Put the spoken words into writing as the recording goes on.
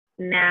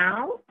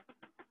now,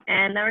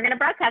 and then we're going to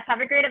broadcast. Have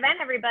a great event,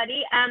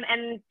 everybody.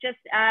 And just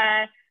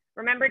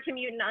remember to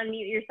mute and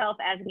unmute yourself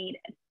as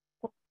needed.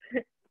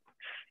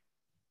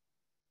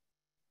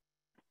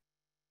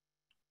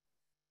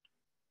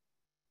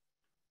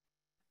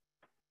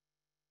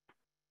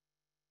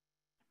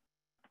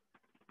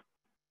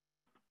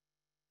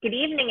 Good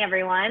evening,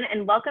 everyone,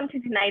 and welcome to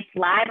tonight's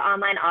live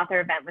online author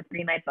event with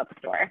Greenlight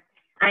Bookstore.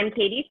 I'm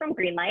Katie from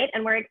Greenlight,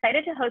 and we're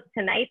excited to host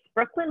tonight's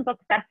Brooklyn Book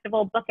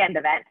Festival bookend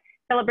event,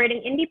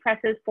 celebrating indie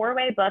presses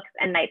 4-Way Books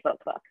and Nightboat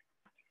Books.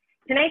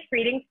 Tonight's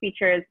readings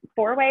features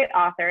 4-Way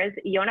authors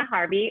Yona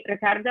Harvey,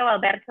 Ricardo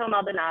Alberto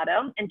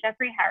Maldonado, and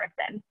Jeffrey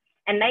Harrison,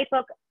 and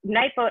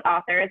Nightboat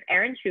authors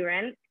Aaron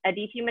Shurin,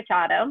 Aditi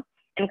Machado,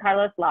 and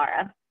Carlos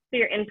Lara. So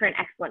you're in for an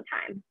excellent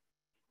time.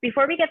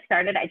 Before we get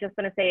started, I just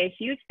want to say a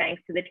huge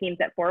thanks to the teams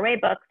at 4-Way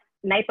Books,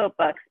 Nightboat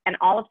Books, and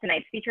all of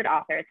tonight's featured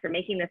authors for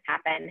making this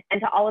happen,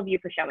 and to all of you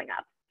for showing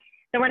up.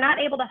 Though we're not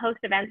able to host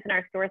events in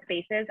our store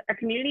spaces, our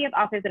community of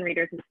authors and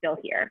readers is still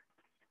here.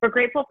 We're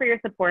grateful for your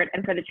support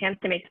and for the chance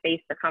to make space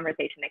for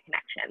conversation and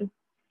connection.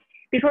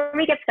 Before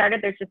we get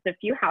started, there's just a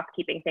few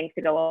housekeeping things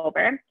to go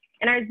over.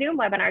 In our Zoom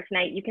webinar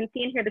tonight, you can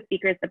see and hear the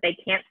speakers, but they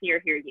can't see or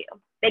hear you.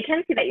 They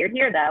can see that you're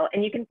here though,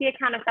 and you can see a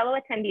count of fellow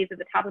attendees at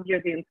the top of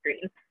your Zoom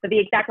screen, but the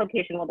exact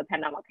location will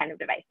depend on what kind of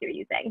device you're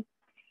using.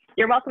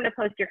 You're welcome to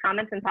post your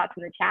comments and thoughts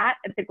in the chat.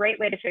 It's a great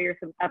way to show your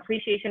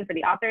appreciation for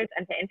the authors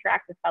and to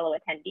interact with fellow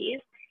attendees.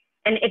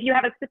 And if you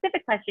have a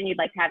specific question you'd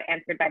like to have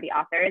answered by the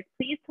authors,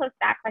 please post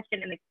that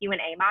question in the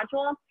Q&A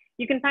module.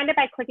 You can find it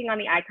by clicking on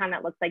the icon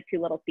that looks like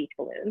two little speech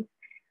balloons.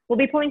 We'll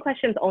be pulling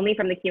questions only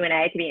from the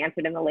Q&A to be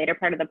answered in the later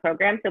part of the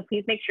program, so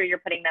please make sure you're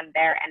putting them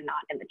there and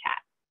not in the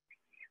chat.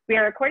 We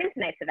are recording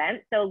tonight's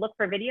event, so look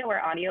for video or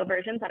audio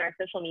versions on our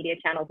social media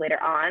channels later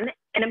on.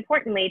 And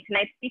importantly,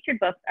 tonight's featured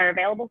books are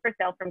available for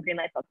sale from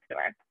Greenlight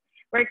Bookstore.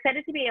 We're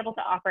excited to be able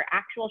to offer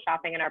actual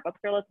shopping in our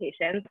bookstore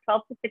locations,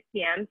 12 to 6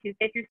 p.m.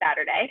 Tuesday through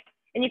Saturday,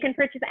 and you can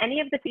purchase any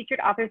of the featured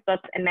authors'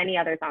 books and many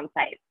others on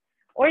site.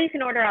 Or you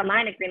can order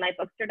online at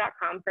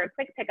greenlightbookstore.com for a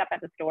quick pickup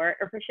at the store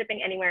or for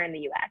shipping anywhere in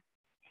the US.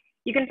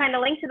 You can find a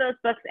link to those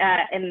books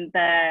in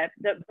the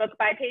book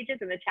buy pages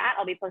in the chat.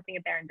 I'll be posting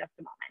it there in just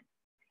a moment.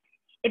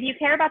 If you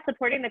care about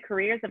supporting the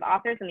careers of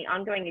authors and the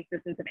ongoing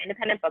existence of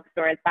independent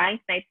bookstores, buying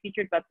tonight's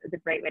featured books is a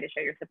great way to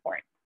show your support.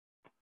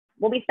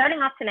 We'll be starting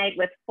off tonight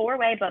with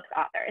 4-Way Books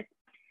authors.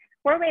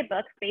 4-Way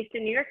Books, based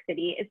in New York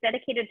City, is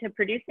dedicated to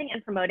producing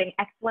and promoting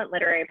excellent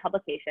literary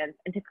publications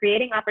and to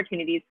creating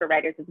opportunities for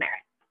writers of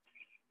merit.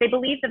 They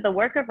believe that the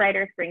work of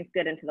writers brings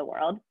good into the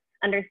world,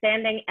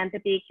 understanding,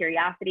 empathy,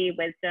 curiosity,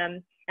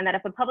 wisdom, and that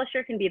if a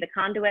publisher can be the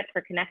conduit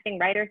for connecting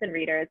writers and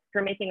readers,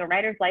 for making a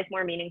writer's life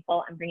more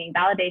meaningful and bringing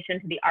validation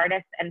to the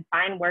artists and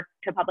fine work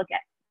to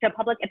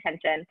public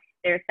attention,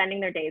 they are spending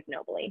their days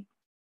nobly.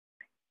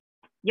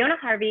 Yona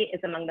Harvey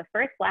is among the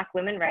first Black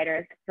women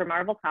writers for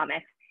Marvel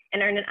Comics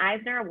and earned an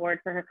Eisner Award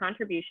for her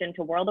contribution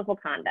to World of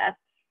Wakanda,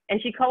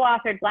 and she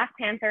co-authored Black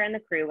Panther and the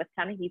Crew with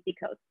Ta-Nehisi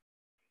Coates.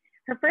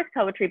 Her first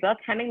poetry book,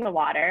 Hemming the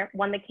Water,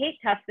 won the Kate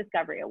Tufts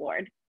Discovery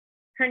Award.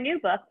 Her new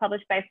book,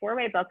 published by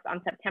 4-Way Books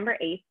on September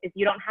 8th, is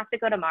You Don't Have to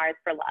Go to Mars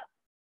for Love.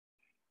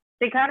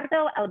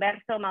 Ricardo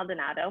Alberto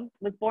Maldonado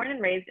was born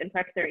and raised in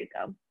Puerto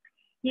Rico.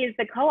 He is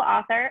the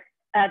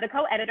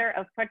co-editor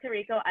of Puerto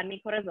Rico a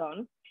Mi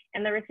Corazón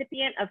and the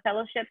recipient of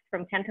fellowships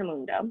from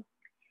Cantamundo,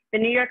 the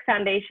New York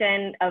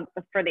Foundation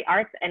for the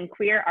Arts and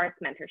Queer Arts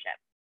Mentorship.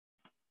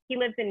 He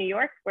lives in New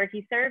York, where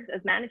he serves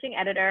as managing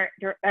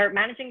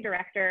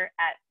director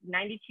at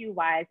 92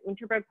 Wise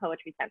Unterberg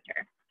Poetry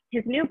Center.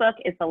 His new book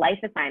is The Life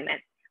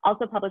Assignment,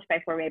 also published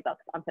by 4-Way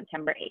Books on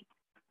September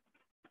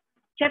 8th.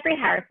 Jeffrey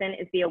Harrison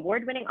is the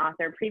award-winning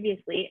author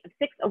previously of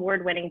 6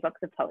 award-winning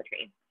books of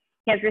poetry.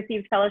 He has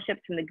received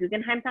fellowships from the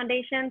Guggenheim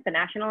Foundation, the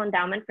National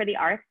Endowment for the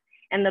Arts,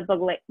 and the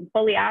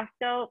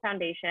Bogliasco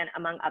Foundation,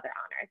 among other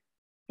honors.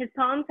 His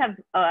poems have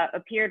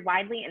appeared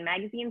widely in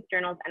magazines,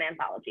 journals, and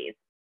anthologies.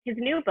 His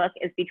new book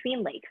is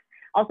Between Lakes,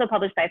 also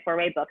published by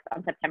 4-Way Books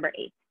on September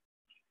 8th.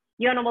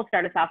 Yona will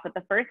start us off with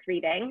the first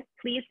reading.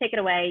 Please take it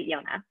away,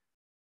 Yona.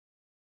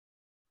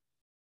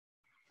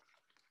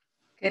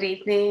 Good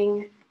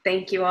evening.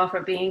 Thank you all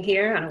for being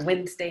here on a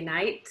Wednesday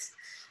night.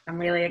 I'm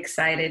really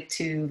excited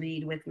to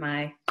read with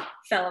my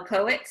fellow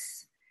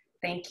poets.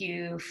 Thank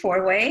you,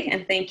 4-Way,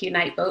 and thank you,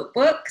 Nightboat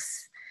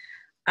Books.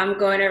 I'm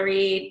going to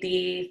read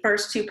the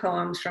first 2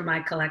 poems from my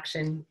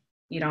collection,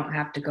 You Don't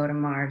Have to Go to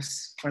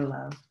Mars for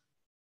Love.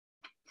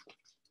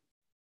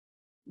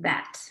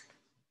 That.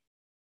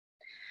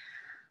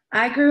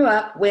 I grew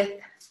up with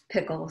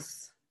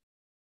pickles.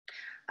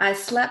 I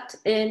slept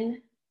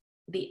in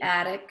the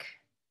attic,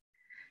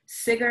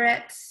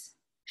 cigarettes,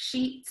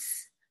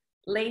 sheets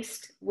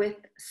laced with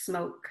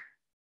smoke,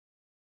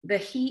 the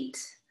heat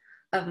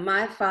of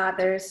my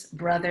father's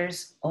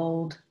brother's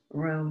old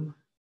room.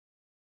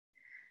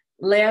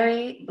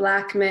 Larry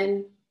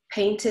Blackman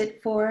painted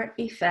for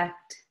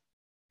effect,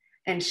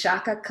 and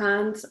Shaka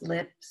Khan's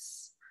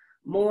lips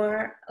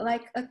more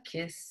like a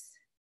kiss,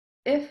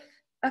 if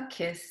a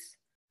kiss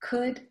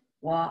could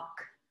walk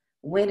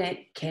when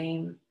it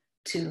came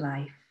to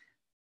life.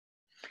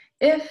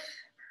 If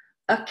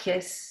a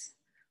kiss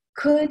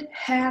could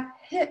have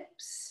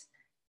hips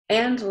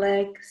and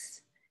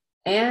legs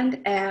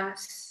and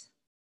ass,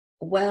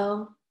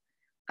 well,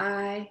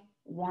 I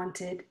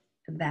wanted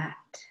that.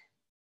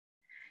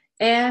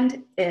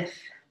 And if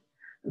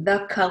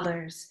the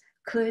colors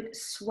could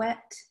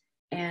sweat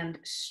and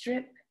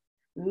strip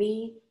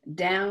me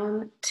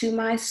down to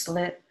my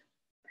slip,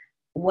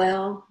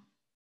 well,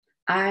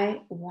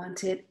 I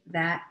wanted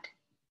that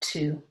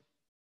too.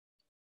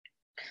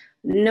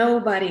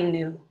 Nobody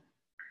knew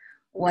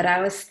what I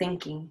was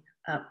thinking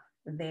up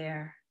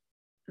there,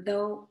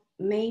 though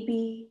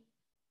maybe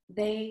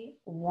they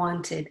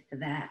wanted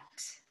that.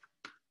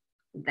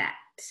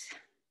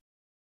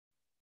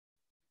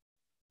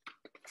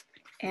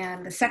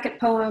 And the second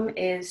poem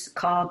is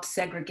called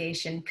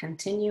Segregation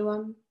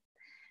Continuum,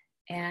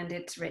 and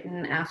it's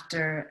written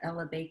after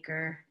Ella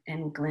Baker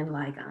and Glenn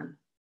Ligon.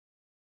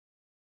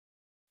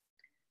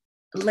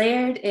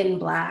 Layered in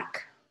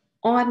black,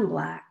 on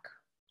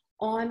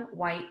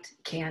white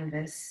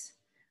canvas,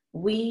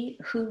 we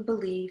who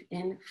believe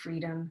in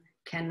freedom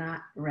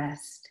cannot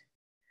rest.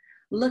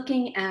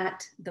 Looking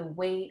at the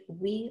way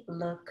we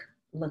look,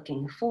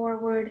 looking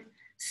forward,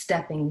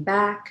 stepping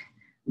back,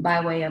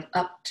 by way of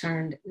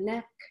upturned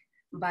neck,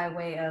 by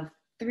way of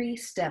 3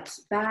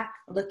 steps back,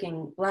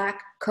 looking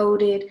black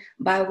coded,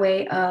 by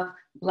way of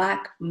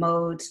black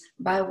modes,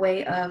 by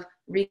way of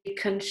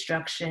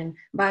reconstruction,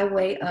 by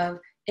way of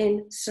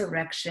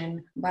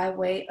insurrection, by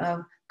way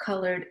of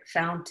colored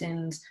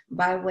fountains,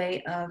 by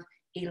way of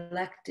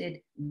elected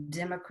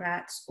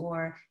Democrats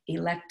or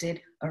elected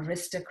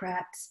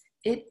aristocrats.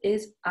 It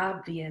is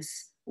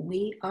obvious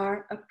we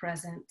are a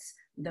presence,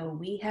 though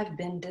we have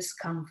been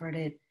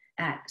discomforted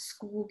at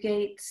school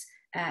gates,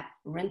 at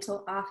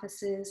rental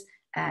offices,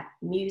 at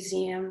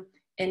museum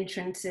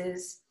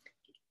entrances.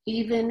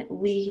 Even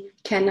we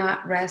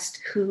cannot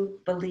rest who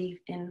believe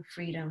in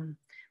freedom.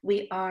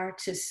 We are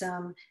to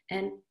some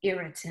an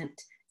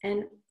irritant,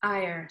 an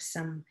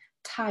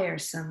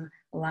tiresome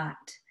lot.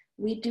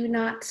 We do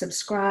not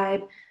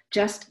subscribe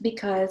just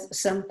because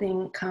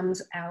something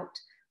comes out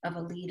of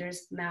a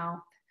leader's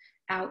mouth,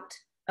 out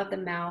of the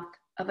mouth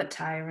of a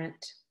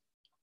tyrant.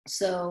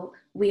 So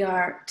we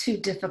are too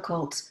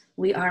difficult.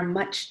 We are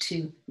much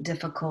too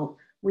difficult.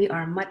 We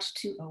are much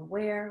too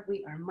aware.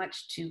 We are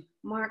much too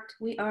marked.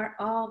 We are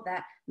all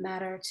that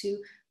matter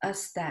to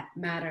us that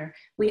matter.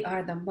 We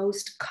are the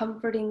most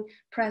comforting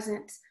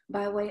presence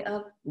by way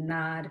of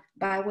nod,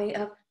 by way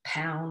of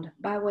pound,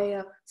 by way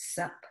of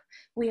sup.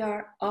 We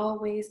are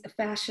always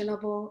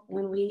fashionable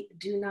when we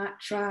do not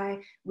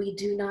try. We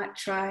do not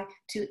try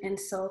to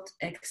insult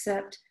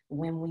except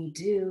when we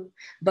do,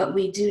 but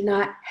we do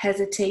not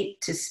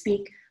hesitate to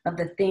speak of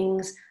the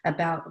things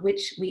about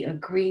which we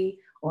agree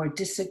or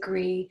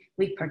disagree.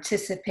 We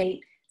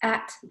participate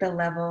at the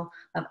level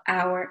of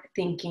our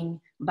thinking,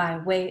 by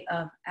way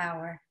of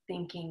our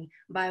thinking,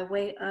 by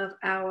way of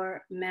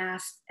our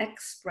mass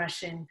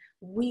expression.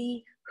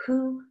 We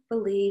who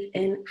believe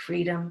in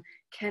freedom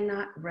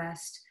cannot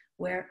rest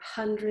where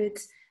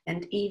hundreds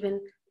and even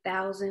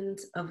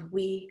thousands of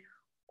we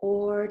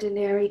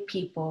ordinary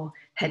people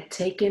had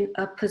taken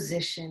a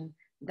position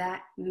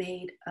that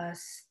made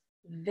us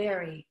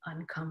very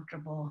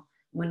uncomfortable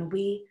when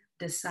we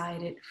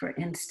decided, for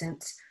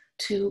instance,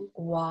 to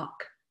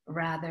walk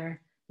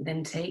rather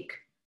than take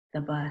the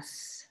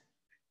bus.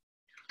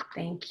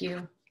 Thank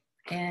you.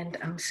 And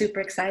I'm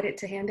super excited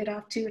to hand it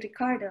off to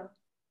Ricardo.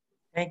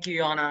 Thank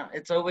you, Yona.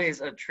 It's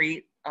always a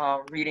treat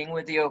reading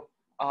with you.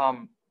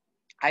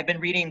 I've been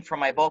reading from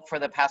my book for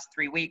the past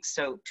 3 weeks,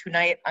 so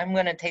tonight I'm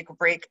going to take a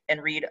break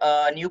and read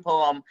a new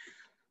poem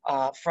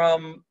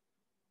from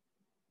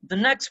the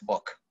next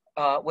book,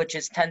 which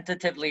is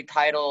tentatively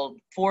titled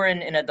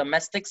Foreign in a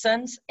Domestic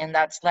Sense, and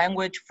that's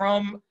language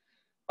from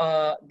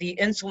the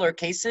insular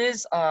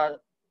cases,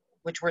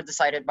 which were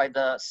decided by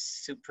the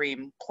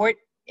Supreme Court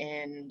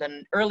in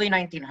the early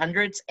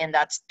 1900s, and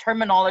that's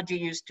terminology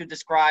used to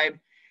describe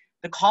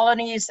the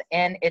colonies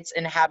and its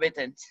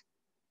inhabitants.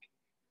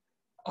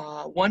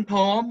 One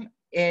poem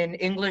in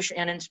English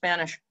and in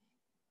Spanish.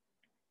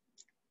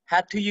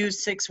 Had to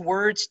use 6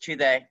 words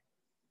today.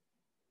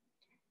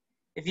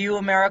 If you,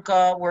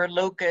 America, were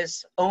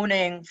locus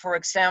owning, for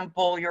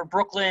example, your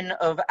Brooklyn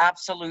of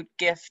absolute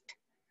gift,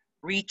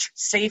 reach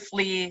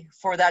safely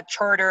for that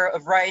charter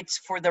of rights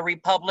for the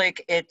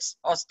Republic, its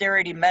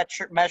austerity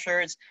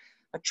measures,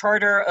 a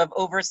charter of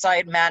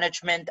oversight,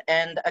 management,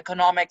 and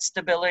economic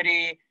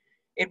stability,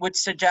 it would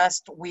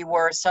suggest we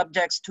were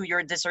subjects to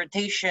your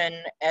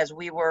dissertation as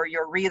we were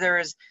your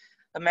readers.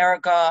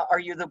 America, are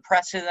you the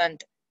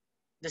precedent,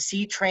 the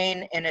sea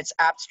train in its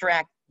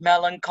abstract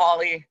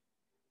melancholy?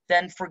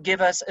 Then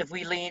forgive us if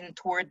we lean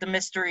toward the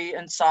mystery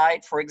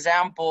inside. For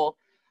example,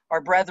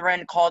 our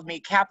brethren called me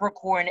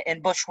Capricorn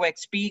in Bushwick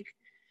Speak.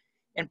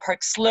 In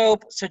Park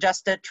Slope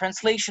suggested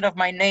translation of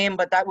my name,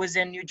 but that was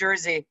in New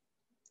Jersey.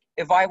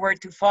 If I were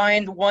to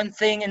find one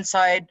thing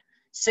inside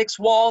 6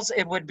 walls,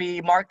 it would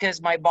be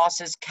Marcus, my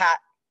boss's cat,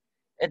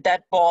 a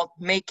deadbolt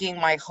making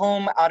my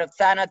home out of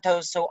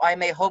Thanatos, so I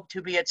may hope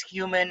to be its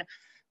human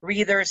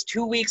Readers,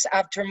 2 weeks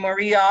after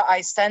Maria,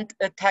 I sent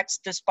a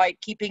text despite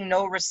keeping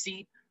no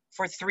receipt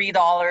for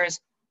 $3.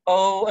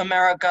 Oh,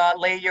 America,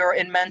 lay your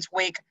immense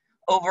wake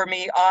over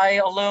me.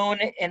 I alone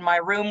in my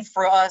room,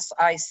 for us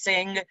I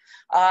sing.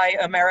 I,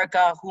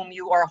 America, whom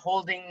you are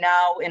holding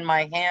now in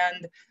my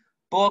hand.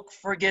 Book,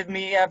 forgive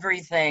me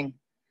everything.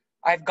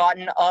 I've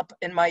gotten up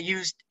in my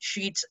used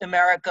sheets,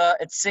 America,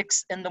 at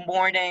 6 in the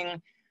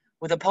morning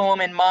with a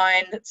poem in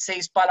mind,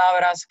 6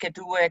 palabras que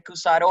tuve que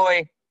usar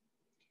hoy.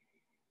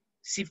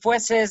 Si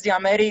fueses de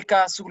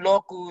América su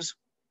locus,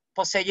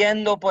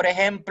 poseyendo, por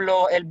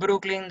ejemplo, el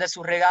Brooklyn de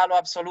su regalo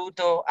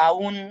absoluto,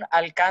 aún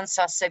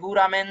alcanzas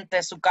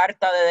seguramente su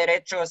Carta de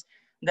Derechos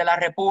de la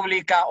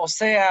República, o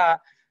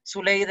sea,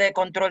 su ley de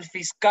control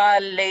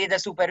fiscal, ley de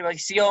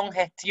supervisión,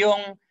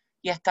 gestión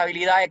y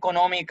estabilidad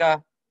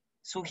económica.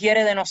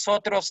 Sugiere de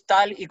nosotros,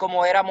 tal y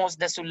como éramos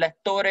de sus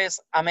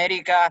lectores,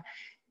 América,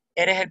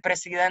 eres el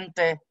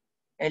presidente,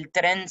 el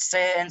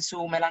trence en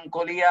su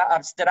melancolía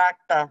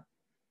abstracta.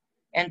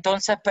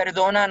 Entonces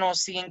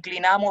perdónanos si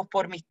inclinamos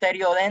por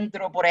misterio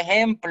dentro, por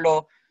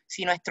ejemplo,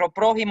 si nuestro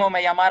prójimo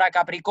me llamara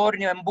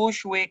Capricornio en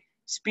Bushwick,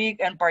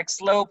 Speak and Park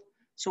Slope,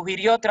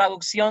 sugirió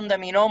traducción de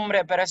mi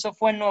nombre, pero eso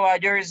fue en Nueva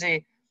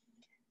Jersey.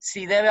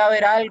 Si debe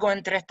haber algo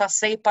entre estas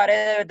 6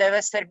 paredes,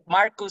 debe ser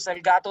Marcus,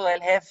 el gato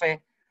del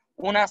jefe,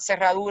 una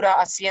cerradura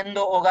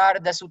haciendo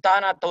hogar de su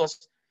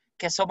tánatos,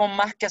 que somos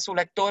más que su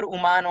lector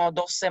humano.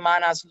 2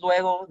 semanas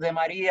luego de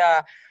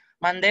María,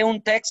 mandé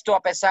un texto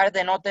a pesar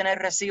de no tener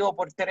recibo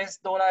por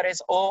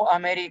 $3. Oh,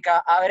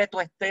 América, abre tu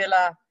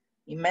estela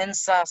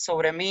inmensa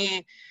sobre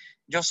mí.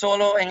 Yo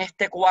solo en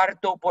este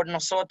cuarto por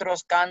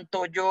nosotros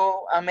canto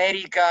yo,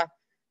 América,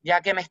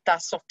 ya que me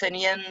estás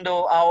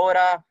sosteniendo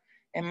ahora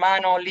en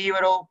mano,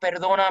 libro,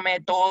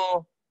 perdóname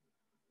todo.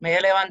 Me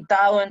he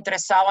levantado entre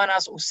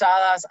sábanas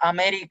usadas,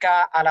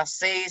 América, a las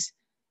 6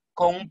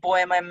 con un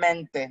poema en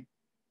mente.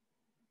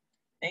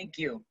 Thank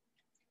you.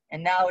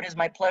 And now it is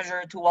my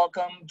pleasure to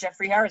welcome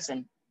Jeffrey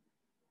Harrison.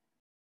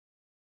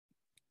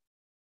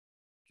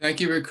 Thank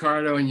you,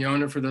 Ricardo and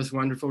Yona, for those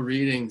wonderful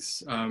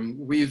readings.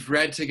 We've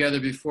read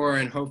together before,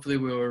 and hopefully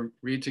we'll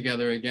read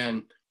together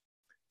again.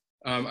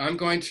 I'm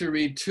going to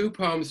read 2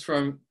 poems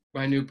from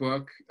my new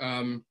book.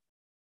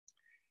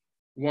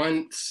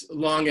 One's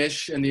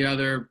longish and the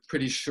other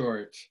pretty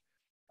short.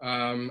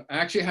 I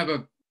actually have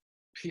a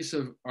piece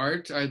of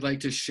art I'd like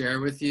to share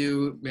with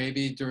you,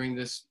 maybe during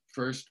this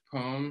first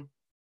poem.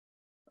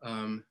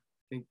 I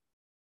think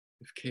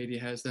if Katie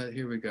has that,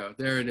 here we go.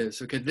 There it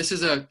is. Okay, this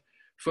is a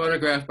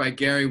photograph by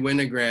Gary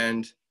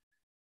Winogrand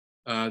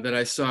that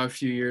I saw a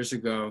few years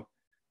ago.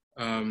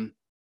 And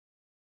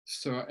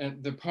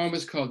the poem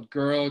is called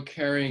Girl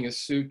Carrying a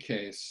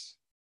Suitcase.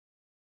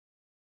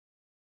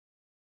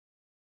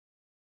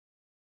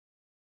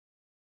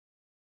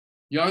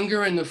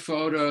 Younger in the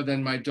photo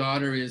than my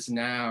daughter is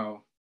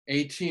now,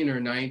 18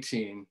 or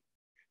 19,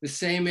 the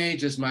same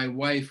age as my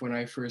wife when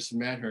I first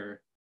met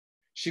her.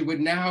 She would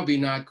now be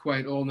not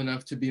quite old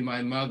enough to be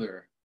my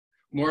mother,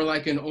 more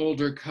like an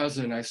older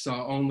cousin I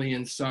saw only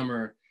in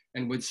summer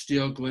and would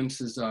steal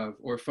glimpses of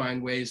or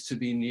find ways to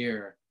be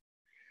near.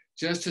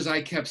 Just as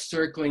I kept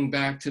circling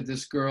back to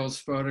this girl's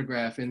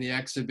photograph in the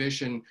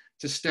exhibition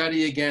to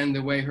study again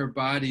the way her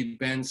body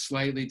bends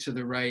slightly to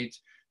the right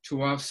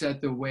to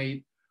offset the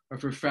weight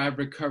of her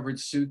fabric-covered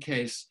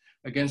suitcase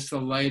against the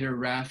lighter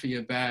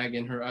raffia bag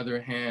in her other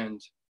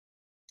hand.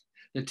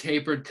 The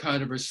tapered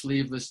cut of her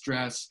sleeveless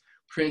dress,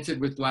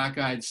 printed with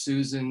black-eyed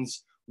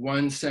Susans,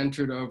 one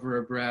centered over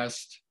her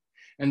breast,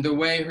 and the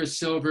way her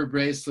silver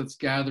bracelets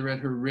gather at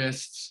her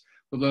wrists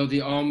below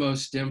the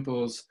almost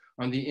dimples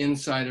on the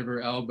inside of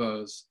her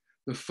elbows,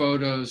 the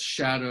photo's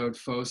shadowed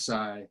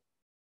foci.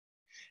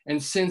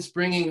 And since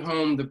bringing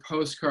home the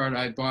postcard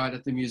I bought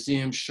at the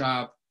museum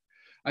shop,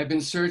 I've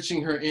been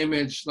searching her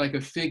image like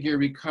a figure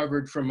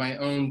recovered from my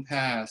own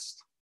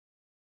past.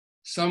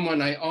 Someone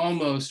I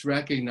almost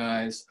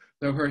recognize,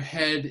 though her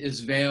head is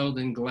veiled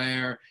in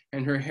glare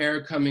and her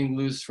hair coming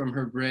loose from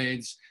her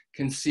braids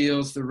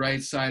conceals the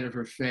right side of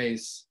her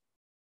face.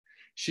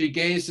 She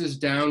gazes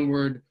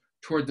downward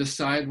toward the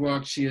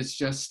sidewalk she has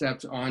just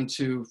stepped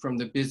onto from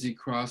the busy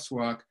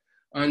crosswalk,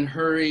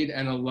 unhurried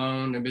and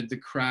alone amid the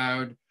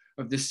crowd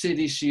of the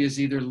city she is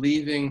either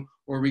leaving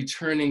or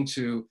returning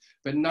to,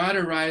 but not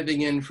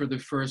arriving in for the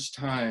first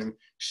time.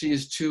 She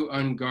is too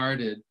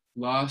unguarded,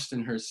 lost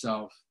in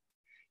herself,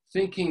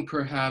 thinking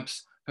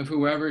perhaps of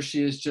whoever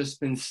she has just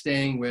been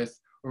staying with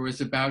or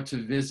is about to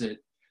visit,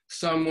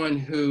 someone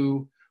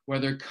who,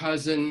 whether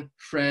cousin,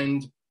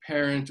 friend,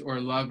 parent, or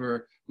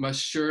lover,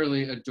 must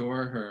surely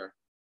adore her.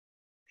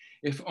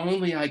 If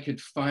only I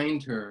could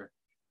find her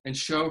and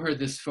show her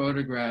this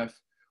photograph,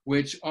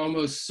 which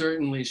almost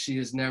certainly she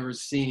has never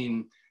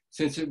seen,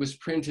 since it was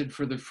printed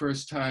for the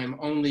first time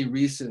only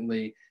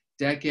recently,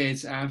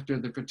 decades after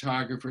the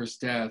photographer's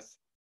death.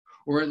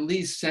 Or at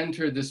least send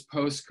her this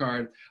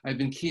postcard I've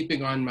been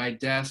keeping on my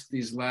desk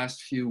these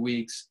last few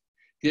weeks,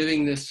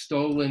 giving this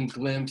stolen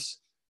glimpse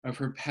of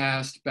her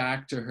past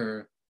back to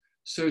her,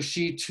 so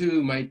she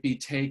too might be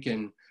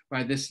taken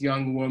by this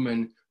young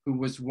woman who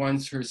was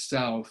once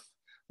herself,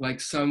 like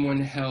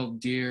someone held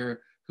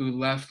dear who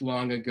left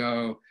long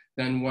ago,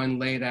 then one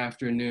late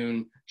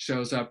afternoon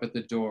shows up at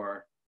the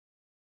door.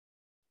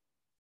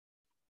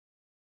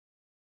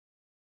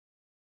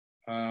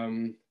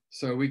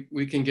 So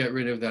we can get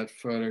rid of that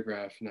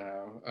photograph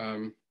now.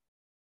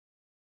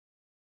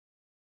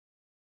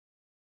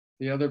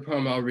 The other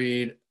poem I'll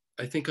read,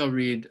 I think I'll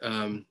read,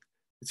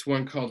 it's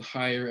one called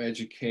Higher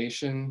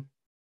Education.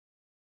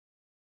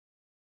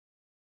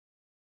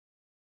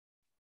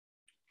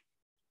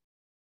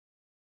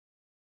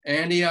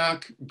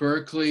 Antioch,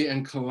 Berkeley,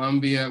 and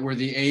Columbia were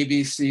the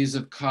ABCs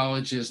of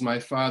colleges my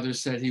father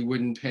said he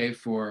wouldn't pay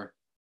for.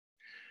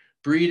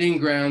 Breeding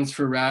grounds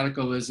for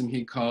radicalism,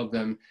 he called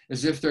them,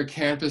 as if their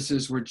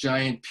campuses were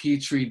giant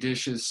petri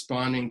dishes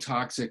spawning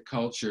toxic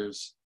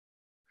cultures.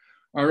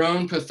 Our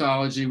own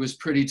pathology was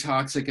pretty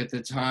toxic at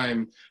the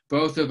time,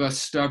 both of us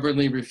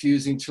stubbornly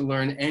refusing to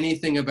learn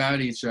anything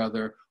about each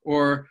other,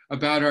 or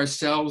about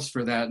ourselves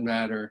for that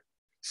matter,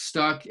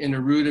 stuck in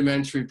a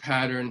rudimentary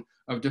pattern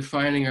of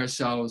defining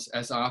ourselves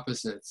as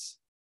opposites.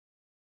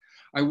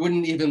 I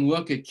wouldn't even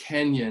look at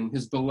Kenyon,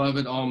 his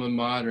beloved alma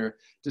mater,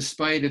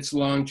 despite its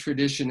long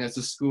tradition as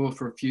a school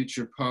for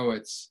future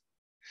poets.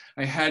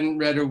 I hadn't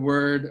read a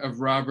word of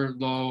Robert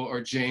Lowell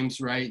or James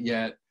Wright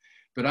yet,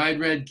 but I'd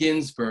read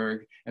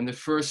Ginsberg, and the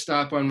first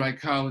stop on my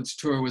college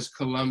tour was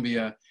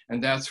Columbia,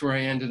 and that's where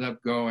I ended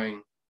up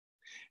going.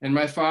 And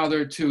my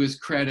father, to his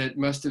credit,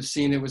 must have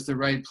seen it was the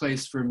right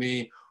place for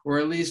me, or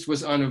at least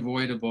was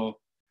unavoidable.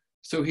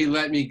 So he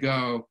let me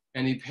go,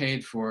 and he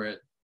paid for it.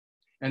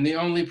 And the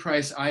only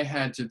price I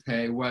had to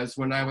pay was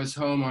when I was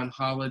home on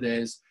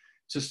holidays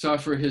to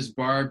suffer his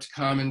barbed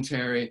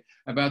commentary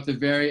about the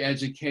very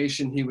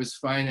education he was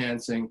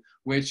financing,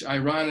 which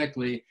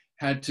ironically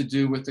had to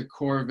do with the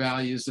core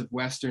values of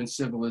Western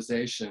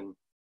civilization.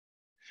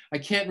 I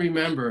can't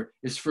remember,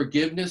 is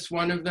forgiveness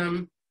one of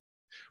them?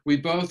 We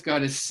both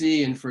got a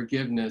C in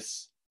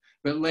forgiveness,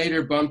 but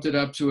later bumped it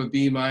up to a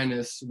B-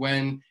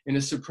 when, in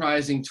a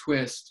surprising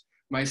twist,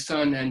 my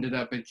son ended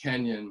up at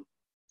Kenyon.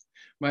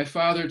 My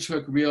father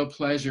took real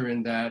pleasure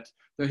in that,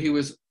 though he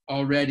was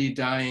already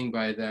dying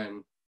by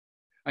then.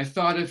 I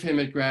thought of him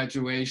at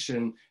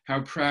graduation,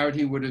 how proud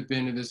he would have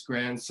been of his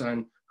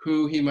grandson,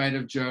 who, he might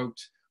have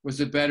joked,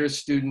 was a better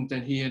student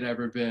than he had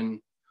ever been.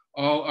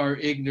 All our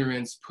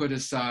ignorance put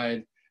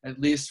aside, at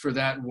least for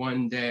that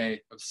one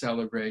day of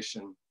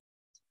celebration.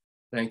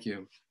 Thank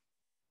you.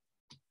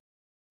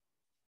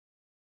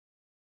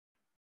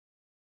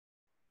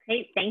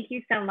 Great, thank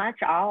you so much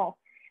all.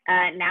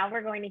 Now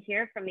we're going to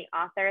hear from the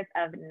authors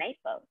of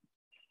Nightboat.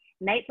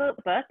 Nightboat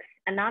Books,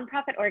 a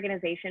nonprofit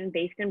organization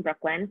based in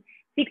Brooklyn,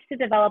 seeks to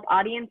develop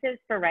audiences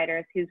for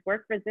writers whose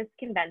work resists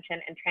convention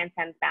and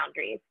transcends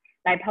boundaries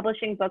by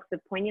publishing books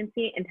of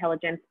poignancy,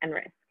 intelligence, and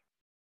risk.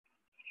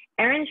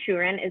 Aaron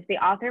Shurin is the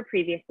author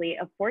previously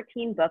of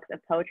 14 books of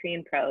poetry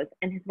and prose,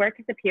 and his work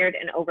has appeared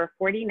in over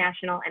 40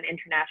 national and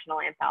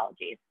international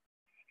anthologies.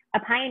 A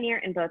pioneer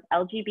in both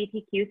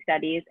LGBTQ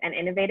studies and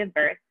innovative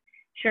verse,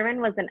 Shurin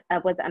was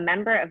a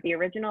member of the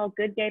original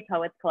Good Gay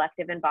Poets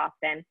Collective in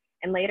Boston,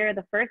 and later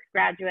the first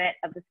graduate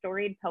of the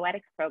Storied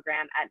Poetics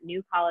program at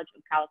New College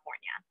of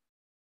California.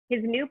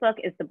 His new book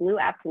is The Blue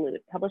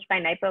Absolute, published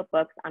by Nightboat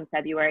Books on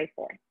February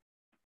 4th.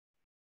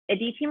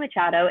 Aditi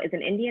Machado is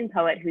an Indian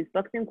poet whose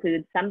books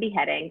include Some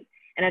Beheadings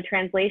and a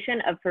translation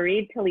of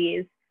Farid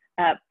Tali's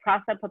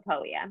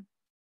Prosopopoeia.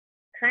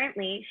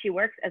 Currently, she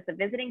works as the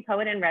visiting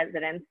poet in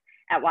residence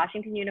at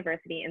Washington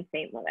University in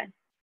St. Louis.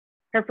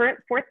 Her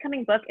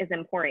forthcoming book is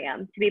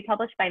Emporium, to be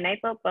published by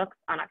Nightboat Books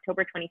on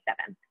October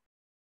 27th.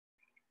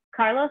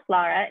 Carlos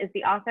Lara is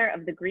the author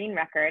of The Green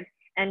Record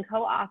and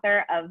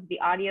co-author of the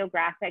audio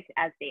graphic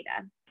As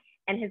Data,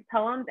 and his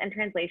poems and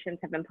translations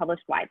have been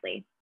published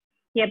widely.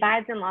 He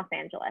abides in Los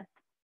Angeles.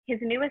 His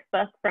newest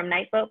book from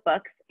Nightboat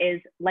Books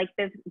is Like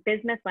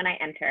Business When I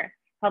Enter,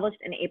 published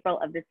in April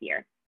of this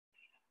year.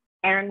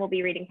 Aaron will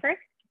be reading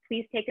first.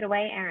 Please take it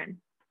away,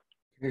 Aaron.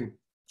 Okay.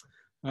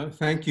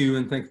 Thank you,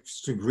 and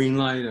thanks to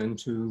Greenlight and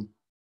to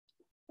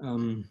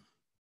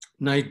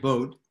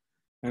Nightboat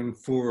and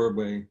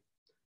Fourway.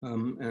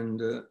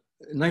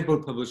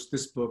 Nightboat published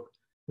this book,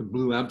 The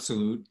Blue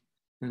Absolute,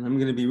 and I'm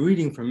going to be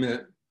reading from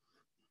it.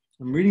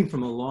 I'm reading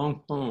from a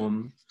long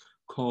poem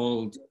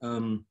called,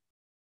 what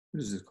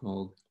is it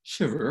called?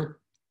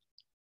 Shiver.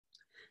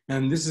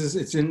 And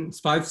it's in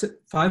five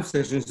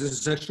sections. This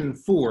is section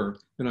 4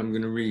 that I'm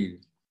going to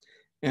read.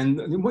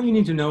 And what you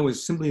need to know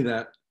is simply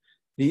that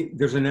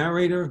there's a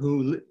narrator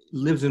who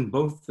lives in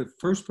both the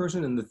first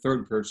person and the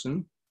third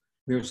person.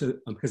 There's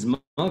his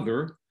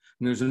mother,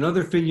 and there's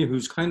another figure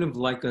who's kind of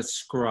like a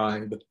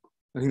scribe.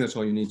 I think that's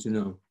all you need to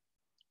know.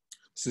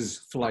 This is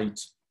Flight.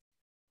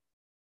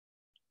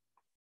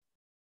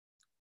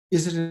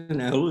 Is it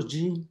an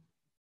elegy?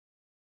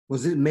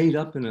 Was it made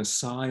up in a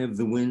sigh of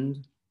the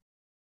wind?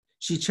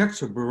 She checks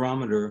her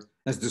barometer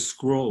as the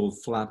scroll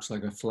flaps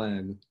like a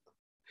flag.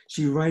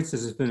 She writes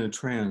as if in a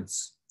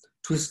trance,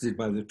 twisted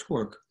by the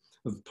torque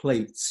of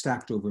plate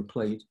stacked over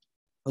plate,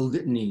 a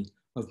litany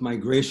of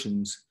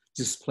migrations,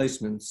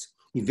 displacements,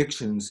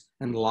 evictions,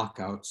 and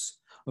lockouts,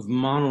 of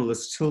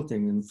monoliths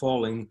tilting and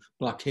falling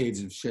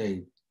blockades of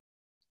shade.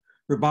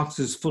 Her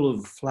boxes full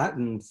of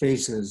flattened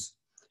faces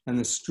and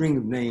the string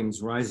of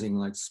names rising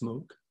like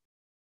smoke.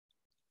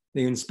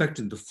 They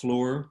inspected the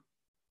floor,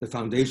 the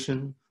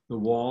foundation, the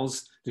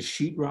walls, the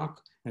sheetrock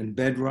and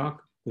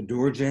bedrock, the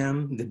door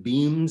jamb, the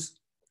beams,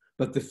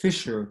 but the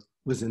fissure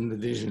was in the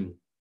vision,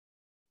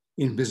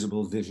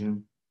 invisible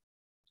vision.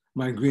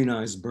 My green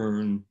eyes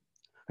burn.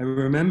 I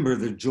remember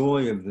the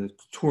joy of the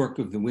torque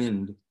of the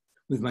wind,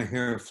 with my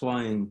hair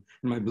flying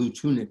and my blue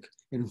tunic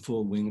in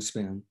full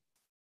wingspan,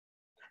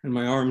 and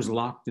my arms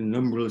locked in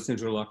numberless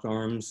interlocked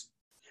arms,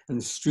 and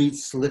the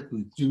streets slick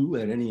with dew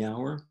at any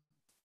hour.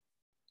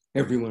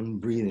 Everyone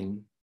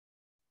breathing.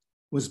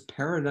 Was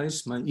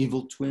paradise my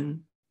evil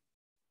twin?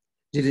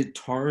 Did it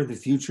tar the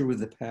future with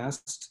the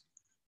past,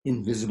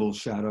 invisible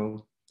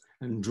shadow,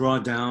 and draw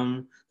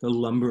down the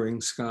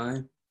lumbering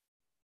sky?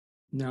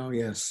 Now,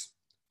 yes,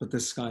 but the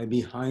sky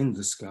behind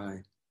the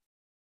sky.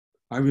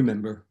 I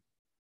remember,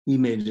 he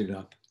made it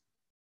up.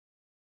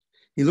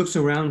 He looks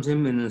around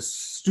him in a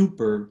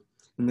stupor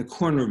in the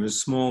corner of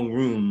his small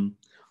room,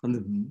 on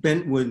the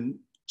bentwood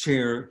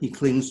chair he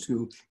clings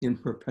to in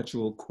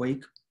perpetual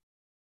quake,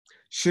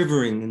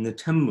 shivering in the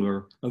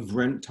temblor of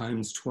rent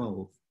times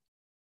 12,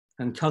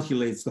 and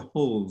calculates the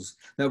holes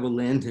that will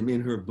land him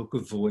in her book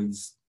of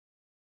voids.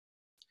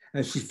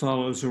 As she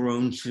follows her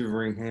own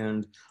shivering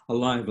hand,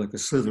 alive like a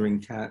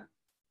slithering cat,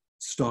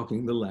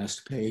 stalking the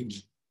last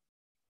page.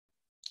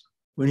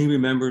 When he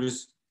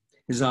remembers,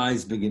 his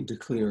eyes begin to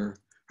clear.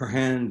 Her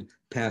hand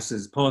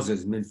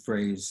pauses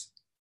mid-phrase.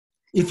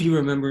 If he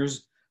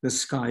remembers, the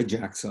sky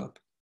jacks up.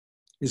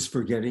 Is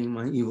forgetting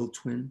my evil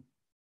twin?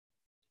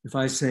 If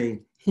I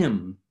say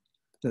him,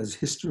 does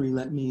history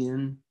let me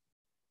in?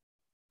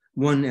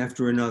 One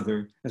after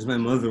another, as my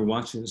mother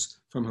watches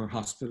from her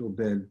hospital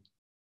bed,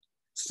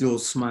 still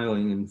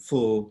smiling in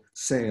full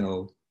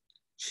sail,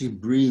 she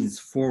breathes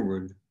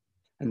forward,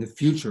 and the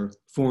future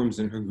forms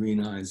in her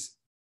green eyes.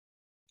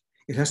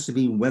 It has to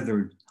be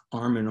weathered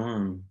arm in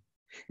arm.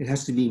 It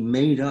has to be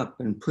made up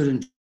and put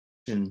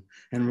in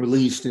and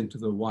released into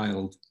the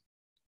wild.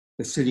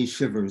 The city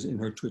shivers in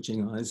her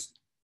twitching eyes.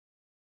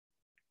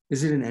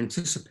 Is it an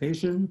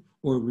anticipation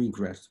or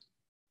regret?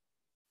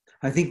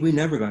 I think we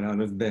never got out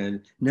of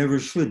bed, never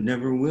should,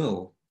 never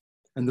will,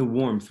 and the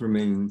warmth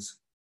remains.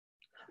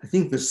 I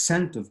think the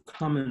scent of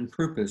common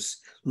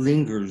purpose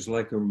lingers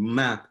like a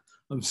map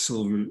of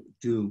silver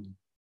dew.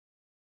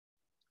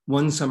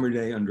 One summer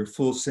day under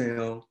full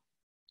sail,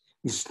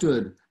 we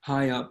stood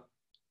high up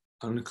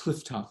on a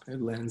cliff top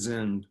at Land's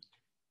End,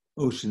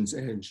 ocean's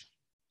edge,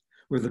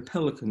 where the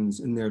pelicans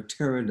in their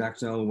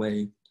pterodactyl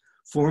way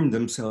formed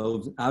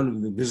themselves out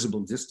of the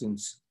visible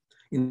distance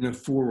in a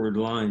forward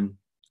line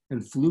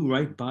and flew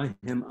right by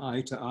him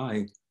eye to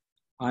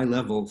eye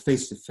level,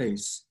 face to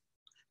face,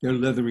 their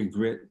leathery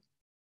grit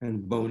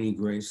and bony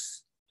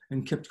grace,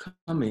 and kept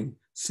coming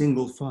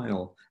single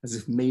file as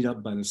if made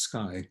up by the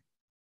sky,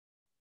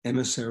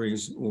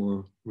 emissaries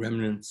or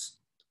remnants,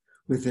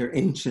 with their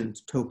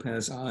ancient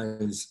topaz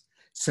eyes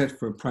set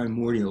for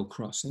primordial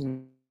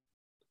crossing,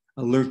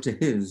 alert to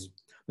his,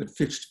 but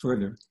fixed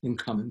further in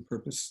common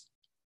purpose.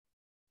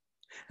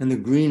 And the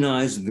green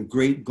eyes of the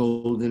great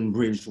golden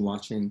bridge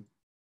watching,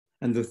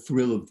 and the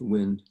thrill of the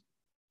wind.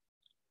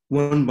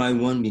 One by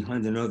one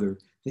behind another,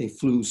 they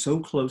flew so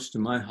close to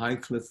my high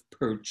cliff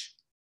perch,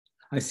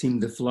 I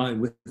seemed to fly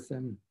with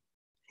them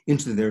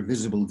into their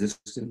visible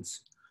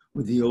distance,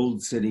 with the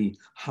old city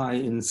high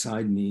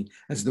inside me,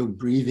 as though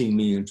breathing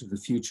me into the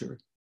future,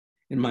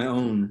 in my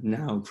own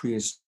now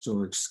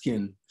prehistoric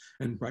skin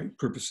and bright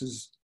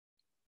purposes.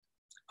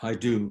 I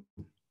do.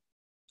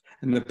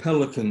 And the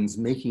pelicans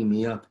making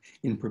me up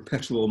in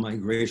perpetual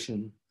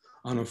migration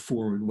on a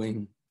forward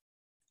wing,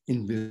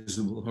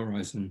 invisible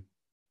horizon.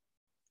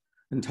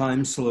 And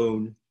time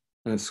slowed,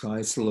 and the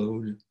sky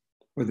slowed,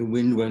 or the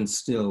wind went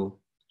still,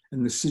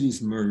 and the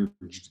cities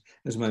merged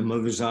as my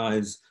mother's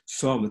eyes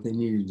saw what they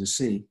needed to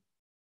see.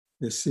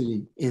 The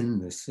city in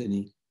the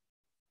city,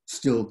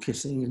 still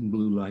kissing in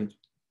blue light.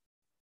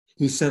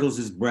 He settles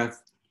his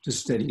breath to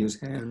steady his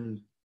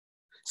hand,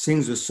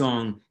 sings a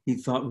song he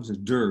thought was a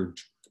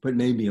dirge, but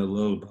maybe a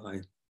lullaby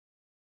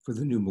for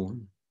the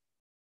newborn.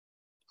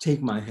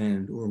 Take my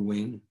hand or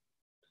wing.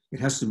 It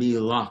has to be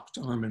locked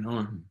arm in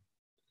arm,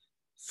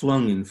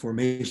 flung in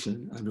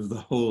formation out of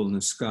the hole in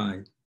the sky.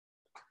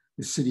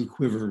 The city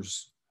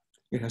quivers.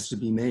 It has to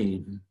be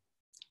made.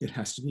 It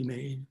has to be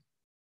made.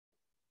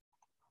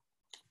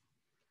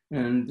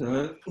 And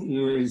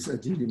here is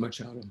Aditi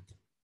Machado.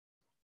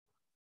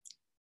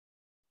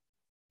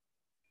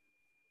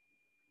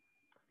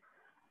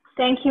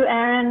 Thank you,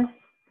 Aaron.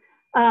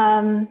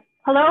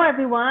 Hello,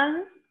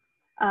 everyone.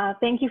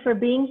 Thank you for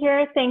being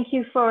here. Thank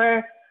you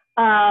for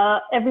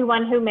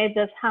everyone who made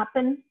this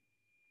happen.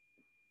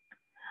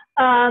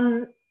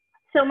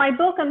 So my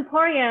book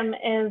Emporium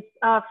is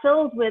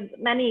filled with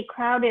many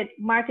crowded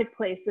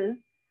marketplaces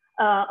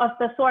of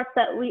the sort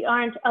that we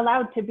aren't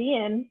allowed to be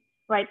in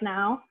right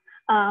now,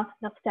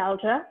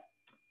 nostalgia.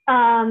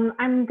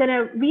 I'm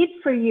gonna read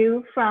for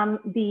you from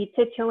the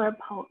titular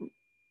poem.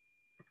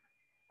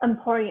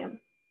 emporium.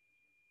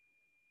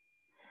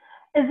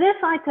 As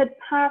if I could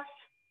pass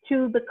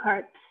through the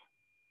carts,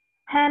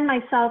 hand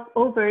myself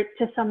over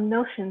to some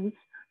notions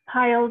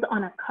piled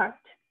on a cart,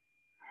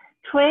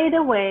 trade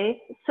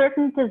away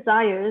certain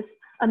desires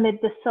amid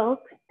the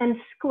silk and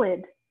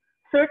squid,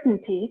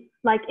 certainty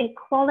like a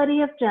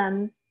quality of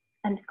gems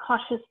and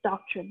cautious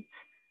doctrines.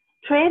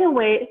 Trade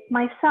away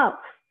myself.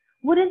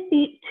 Would it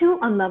be too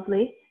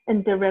unlovely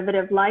in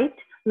derivative light,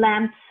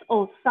 lamps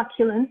all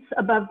succulents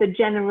above the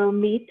general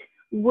meat,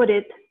 would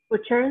it,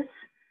 butchers,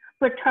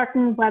 for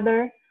tartan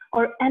weather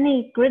or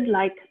any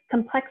grid-like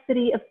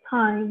complexity of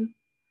time,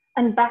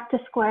 and back to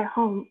square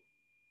home.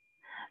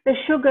 The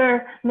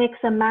sugar makes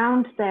a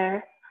mound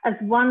there as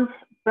once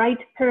bright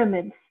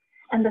pyramids,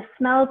 and the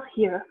smells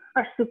here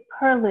are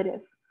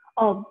superlative,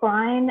 all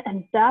brine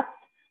and depth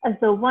as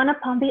though one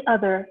upon the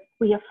other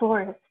we a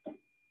forest.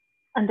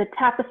 And the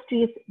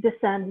tapestries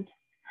descend,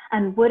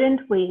 and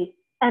wouldn't we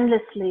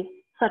endlessly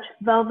such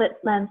velvet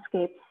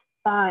landscapes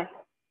by?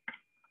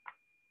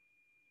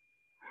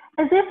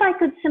 As if I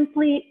could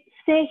simply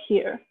stay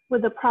here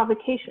with the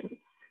provocations.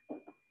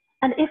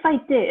 And if I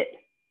did,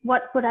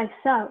 what would I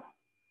sell?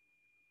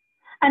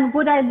 And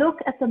would I look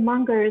at the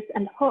mongers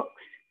and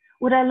hooks?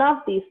 Would I love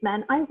these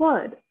men? I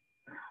would.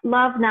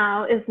 Love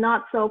now is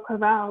not so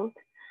corralled,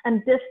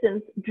 and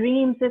distance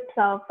dreams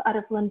itself out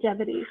of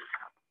longevity.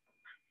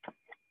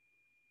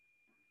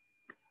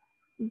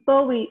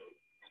 Bowie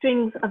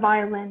strings a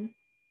violin.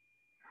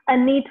 A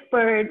neat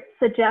bird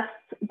suggests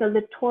the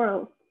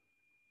littoral.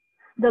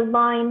 The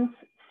lines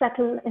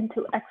settle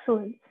into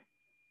excellence.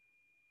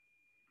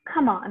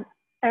 Come on,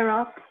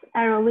 Eros,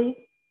 Airoli,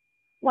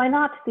 why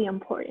not the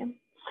Emporium?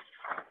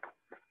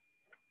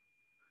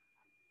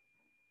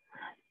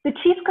 The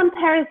chief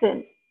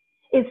comparison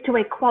is to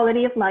a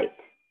quality of light.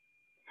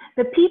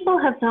 The people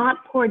have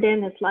not poured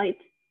in as light,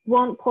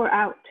 won't pour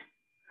out.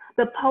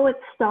 The poets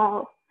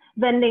stall,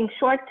 vending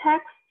short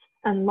texts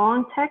and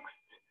long texts,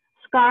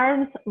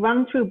 scarves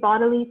run through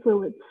bodily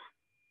fluids.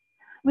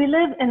 We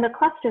live in the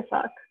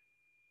clusterfuck.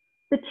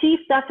 The chief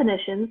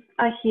definitions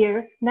are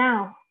here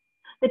now.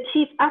 The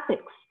chief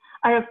epics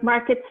are of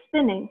market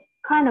spinning,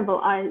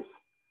 carnival eyes,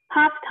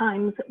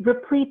 pastimes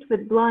replete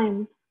with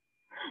blinds.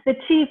 The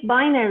chief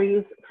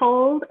binaries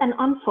fold and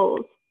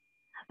unfold.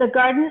 The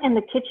garden and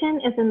the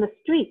kitchen is in the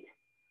street,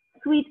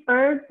 sweet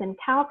herbs and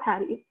cow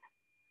patties.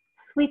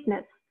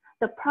 Sweetness,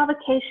 the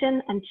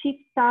provocation and cheap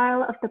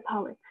style of the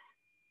poets.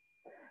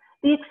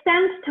 The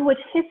extent to which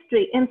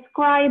history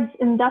inscribes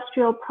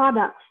industrial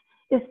products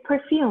is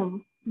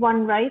perfume,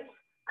 one writes,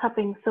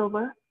 cupping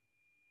silver.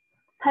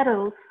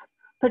 Petals,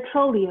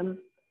 petroleum,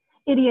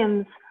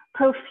 idioms,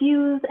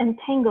 profuse and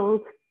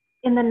tangled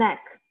in the neck,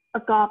 a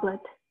goblet.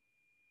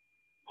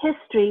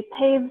 History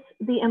paves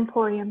the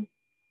emporium,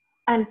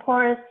 and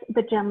porous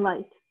the gem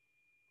light.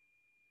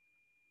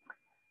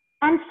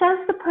 And says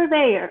the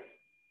purveyor,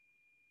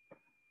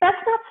 best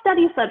not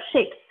study such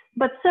shapes,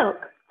 but silk,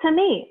 to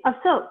me, of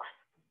silks,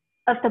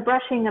 of the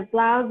brushing of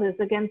blouses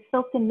against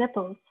silken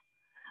nipples,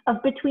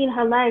 of between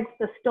her legs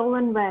the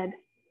stolen red.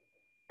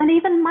 And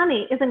even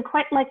money isn't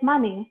quite like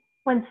money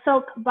when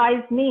silk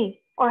buys me,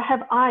 or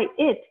have I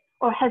it,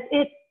 or has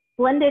it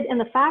blended in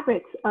the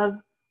fabrics of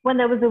when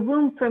there was a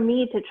room for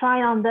me to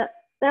try on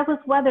there was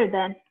weather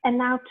then, and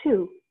now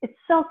too, it's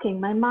silking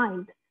my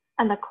mind,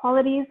 and the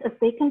qualities as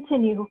they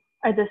continue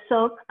are the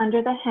silk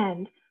under the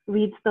hand,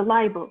 reads the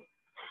libel.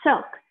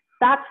 Silk,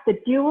 that's the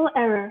dual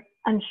error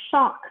and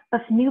shock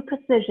of new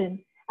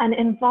precision, and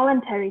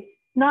involuntary,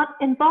 not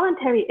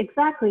involuntary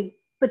exactly,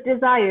 but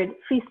desired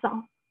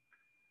frisson.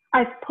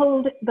 I've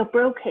pulled the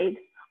brocade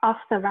off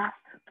the wrap.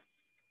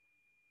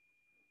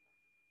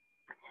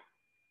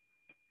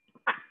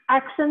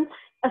 Accents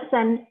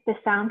ascend the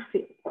sound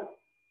field.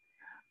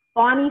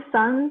 Bonny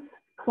suns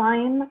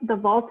climb the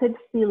vaulted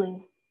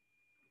ceiling.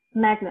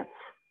 Magnets.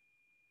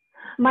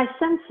 My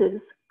senses,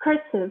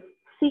 cursive,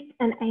 seek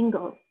an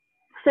angle.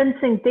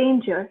 Sensing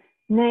danger,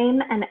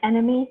 name an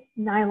enemy,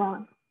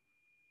 nylon.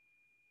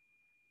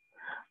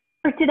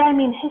 Or did I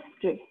mean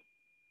history?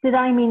 Did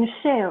I mean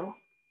shale?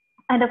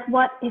 And of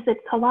what is it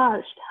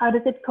collaged? How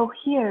does it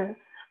cohere?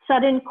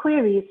 Sudden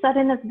queries,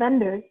 sudden as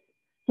vendors.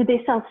 Do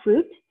they sell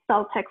fruit,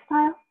 sell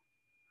textile?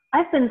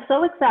 I've been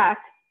so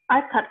exact,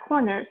 I've cut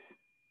corners.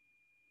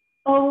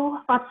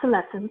 Oh,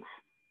 obsolescence.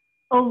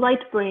 Oh,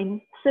 light brain,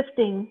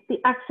 sifting the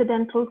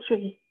accidental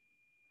tree.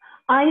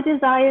 I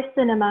desire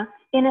cinema.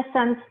 In a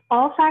sense,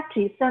 all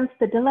factories sense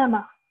the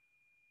dilemma.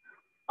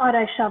 Ought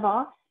I shove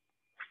off?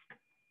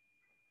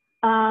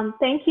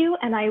 Thank you,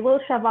 and I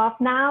will shove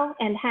off now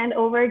and hand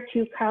over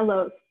to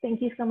Carlos.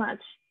 Thank you so much.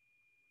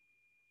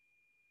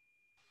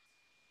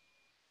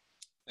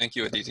 Thank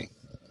you, Aditi.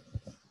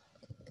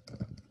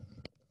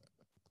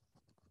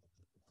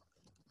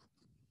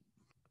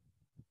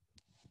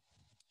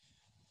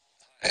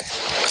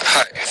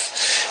 Hi.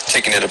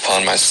 Taking it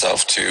upon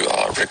myself to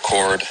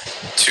record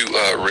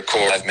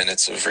 5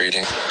 minutes of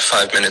reading.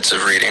 5 minutes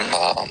of reading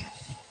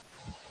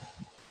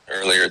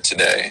earlier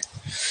today.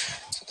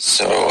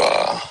 So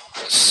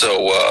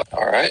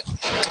all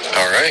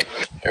right,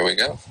 here we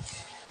go.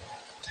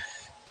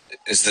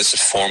 Is this a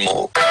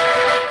formal,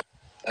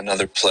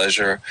 another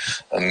pleasure,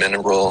 a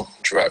mineral,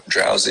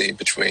 drowsy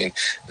between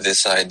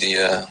this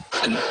idea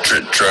and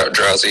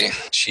drowsy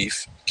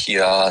chief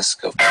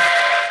kiosk of the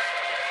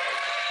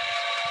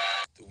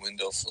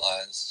window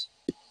flies?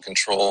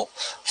 Control,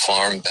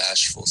 farm,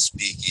 bashful,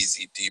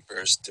 speakeasy,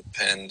 deepers,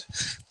 depend,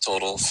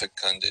 total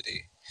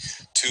fecundity.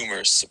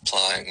 Tumors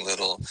supplying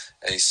little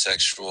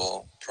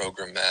asexual,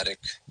 programmatic,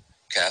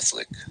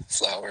 Catholic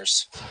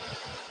flowers.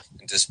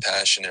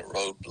 Dispassionate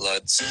road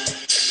bloods.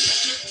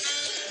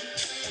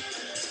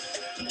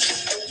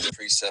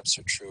 Precepts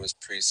are true as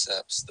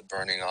precepts. The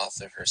burning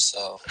author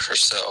herself.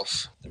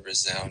 The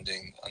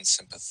resounding,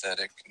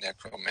 unsympathetic,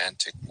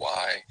 necromantic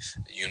why.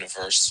 A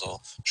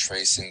universal,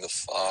 tracing the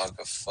fog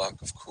of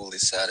fuck of coolly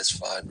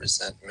satisfied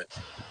resentment.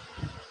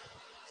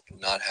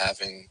 Not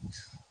having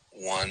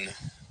won,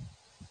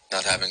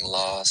 not having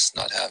lost,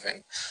 not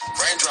having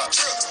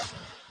raindrops.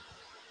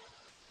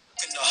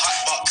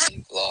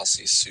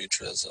 Glossy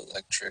sutras,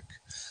 electric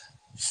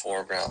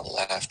foreground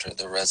laughter,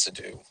 the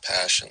residue,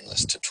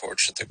 passionless to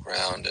torture the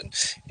ground and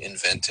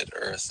invented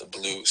earth, the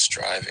blue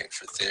striving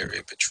for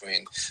theory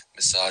between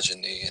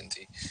misogyny and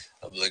the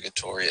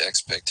obligatory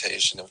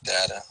expectation of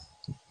data.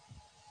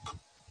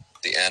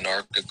 The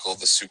anarchical,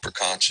 the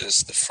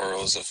superconscious, the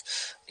furrows of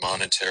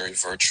monetary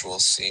virtual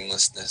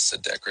seamlessness, a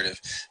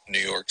decorative New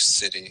York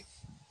City,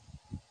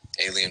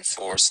 alien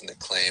force and the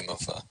claim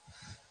of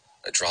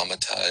a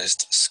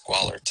dramatized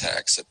squalor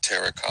tax, a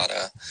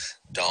terracotta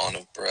dawn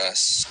of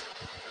breasts.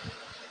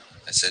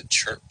 I said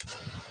chirp,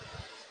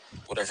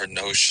 whatever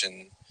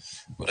notion,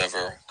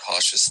 whatever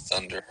cautious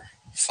thunder,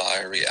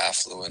 fiery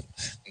affluent,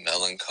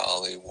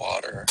 melancholy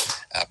water,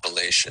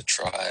 Appalachia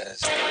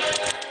tries.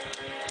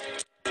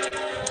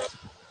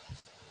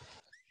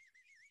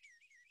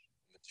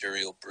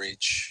 Material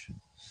breach,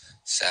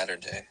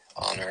 Saturday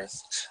on earth,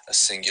 a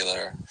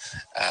singular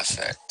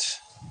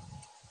affect,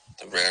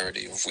 the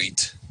rarity of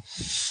wheat.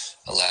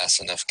 Alas,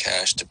 enough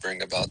cash to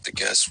bring about the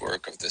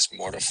guesswork of this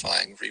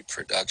mortifying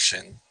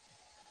reproduction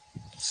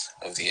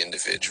of the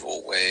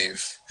individual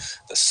wave,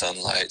 the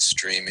sunlight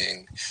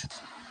streaming,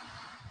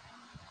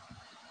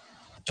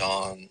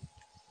 dawn,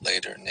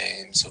 later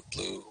names of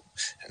blue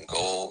and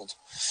gold,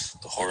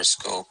 the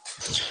horoscope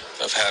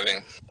of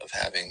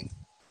having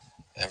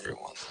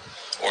everyone,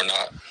 or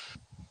not.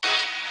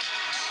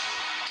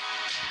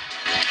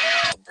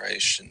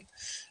 Celebration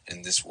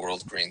in this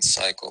world green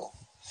cycle.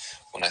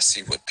 When I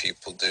see what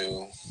people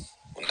do,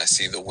 when I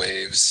see the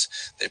waves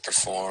they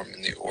perform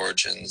and the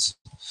origins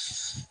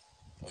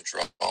of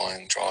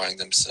drawing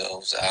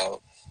themselves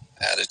out,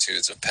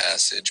 attitudes of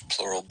passage,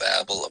 plural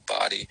babble, a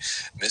body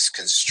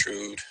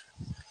misconstrued,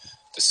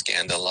 to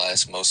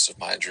scandalize most of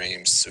my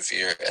dreams,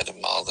 severe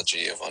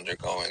etymology of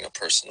undergoing a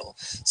personal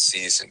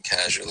season.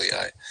 Casually,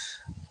 I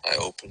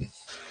open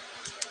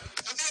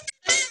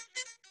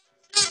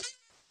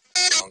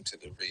to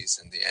the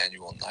reason, the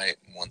annual night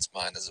in one's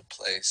mind as a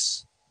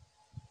place.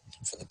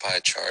 For the pie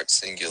chart,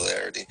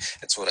 singularity,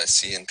 it's what I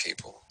see in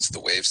people. It's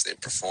the waves they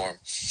perform.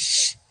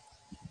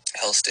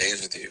 Hell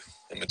stays with you.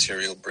 The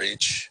material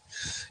breach.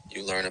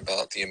 You learn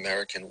about the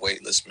American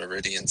weightless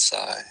meridian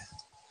sigh.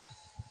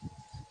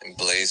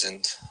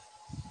 Emblazoned,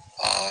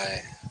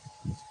 I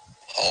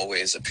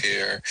always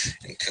appear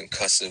in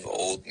concussive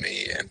old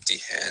me,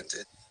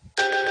 empty-handed.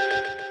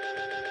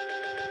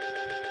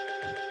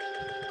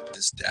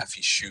 This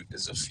daffy shoot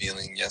is a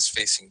feeling, yes,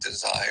 facing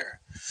desire.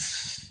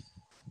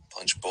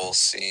 Punch bowl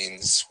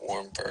scenes,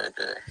 warm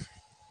burger,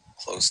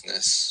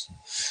 closeness.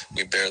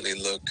 We barely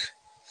look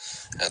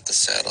at the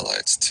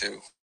satellites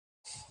too.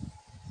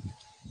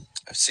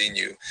 I've seen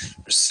you,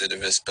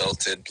 recidivist,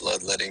 belted,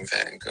 bloodletting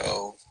Van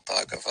Gogh,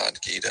 Bhagavad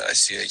Gita. I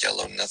see a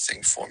yellow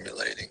nothing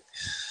formulating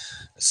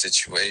a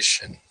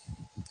situation,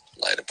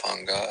 light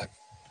upon God,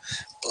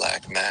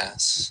 black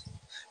mass,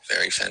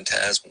 very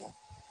phantasmal.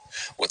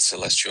 What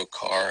celestial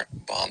car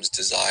bombs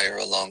desire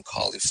along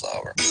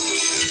cauliflower?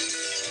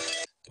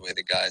 The way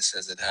the guy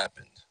says it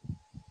happened.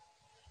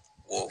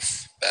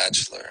 Wolf,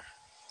 bachelor,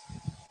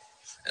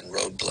 and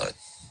road blood,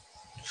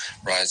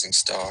 rising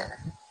star,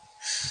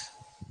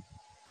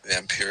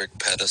 vampiric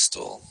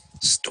pedestal,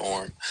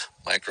 storm,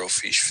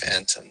 microfiche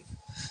phantom.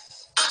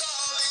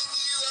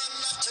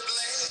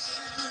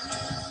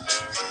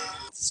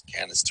 This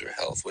canister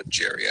health with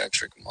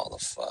geriatric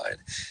mollified,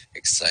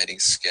 exciting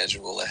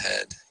schedule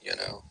ahead, you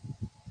know,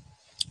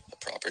 a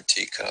proper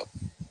teacup.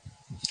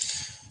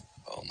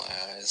 Oh, my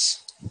eyes.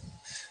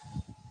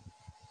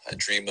 I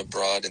dream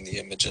abroad in the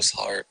image's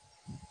heart.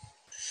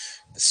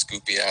 The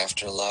Scoopy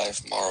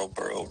afterlife,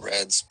 Marlboro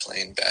Reds,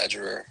 plain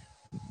badgerer.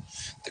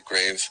 The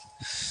grave,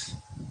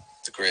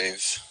 the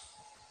grave,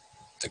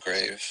 the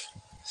grave.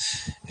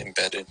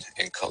 Embedded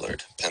in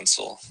colored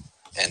pencil.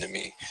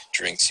 Enemy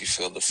drinks you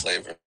feel the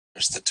flavors.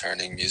 The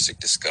turning music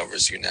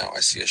discovers you now. I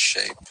see a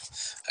shape.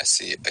 I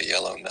see a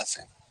yellow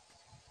nothing.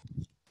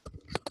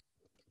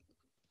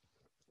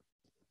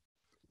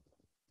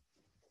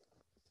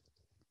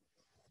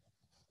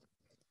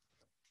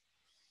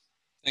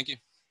 Thank you.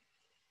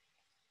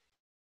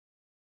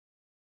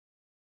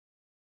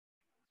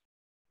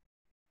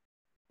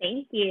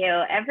 Thank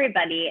you,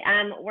 everybody.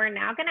 We're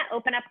now going to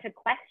open up to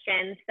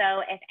questions.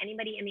 So if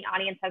anybody in the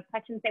audience has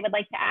questions they would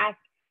like to ask,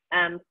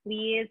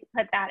 please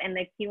put that in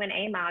the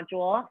Q&A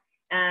module,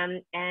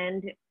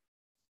 and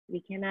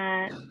we can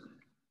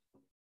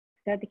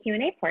start the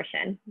Q&A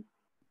portion.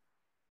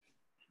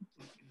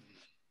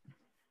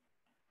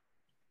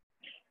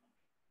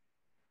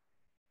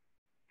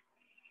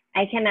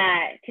 I can,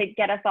 to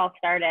get us all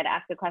started,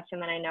 ask a question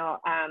that I know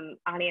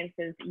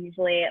audiences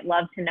usually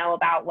love to know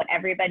about what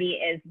everybody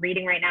is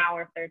reading right now,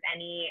 or if there's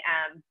any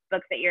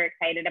books that you're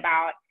excited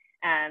about.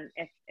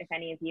 If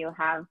any of you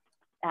have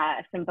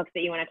some books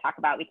that you want to talk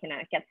about, we can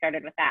get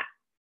started with that.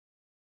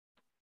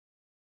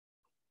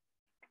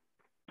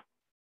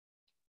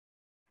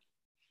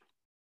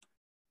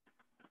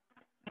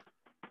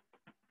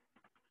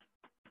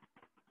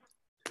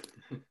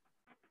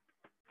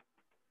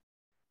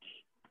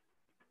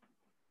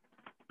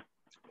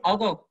 I'll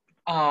go.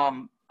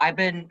 I've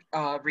been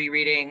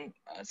rereading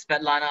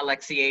Svetlana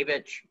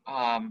Alexievich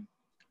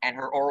and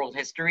her oral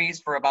histories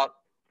for about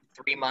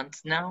 3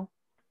 months now.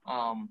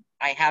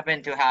 I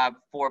happen to have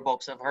 4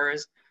 books of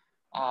hers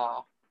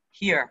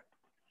here.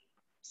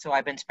 So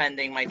I've been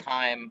spending my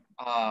time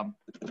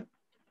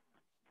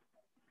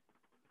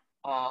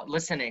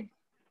listening.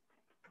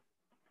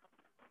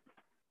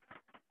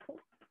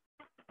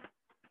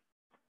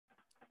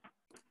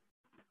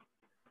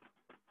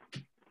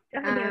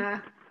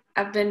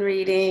 I've been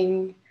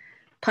reading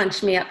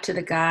Punch Me Up to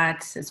the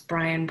Gods. It's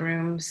Brian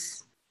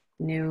Broom's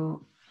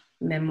new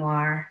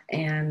memoir,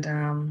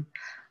 and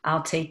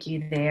I'll Take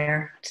You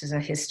There, which is a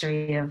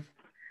history of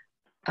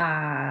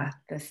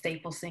the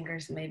Staples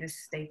singers, Mavis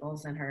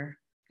Staples and her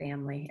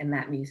family, and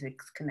that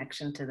music's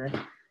connection to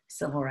the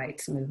civil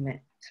rights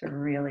movement. It's a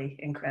really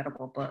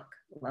incredible book.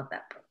 Love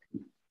that book.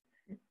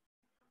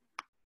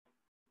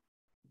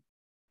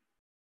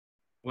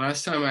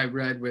 Last time I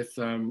read with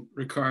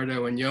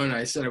Ricardo and Yona,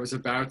 I said I was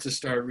about to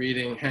start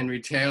reading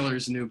Henry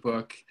Taylor's new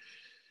book.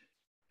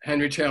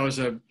 Henry Taylor's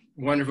a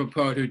wonderful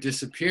poet who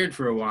disappeared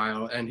for a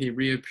while, and he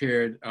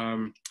reappeared.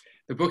 The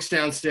book's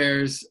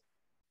downstairs.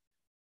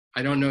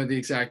 I don't know the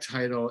exact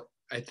title.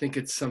 I think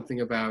it's something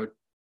about,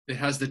 it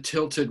has the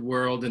tilted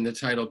world in the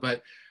title,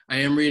 but I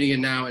am reading it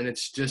now, and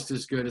it's just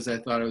as good as I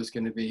thought it was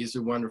going to be. He's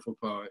a wonderful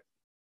poet.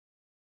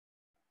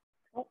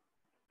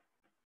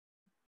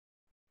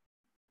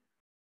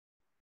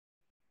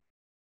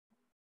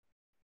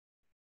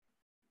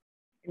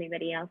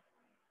 Anybody else?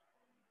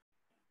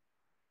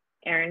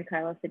 Aaron,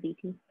 Carlos,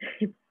 Aditi.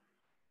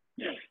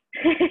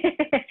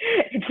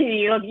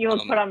 you will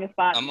put on the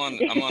spot. I'm on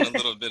a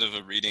little bit of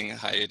a reading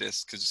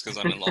hiatus just because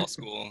I'm in law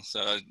school, so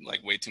I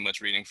like way too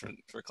much reading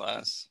for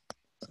class.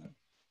 So.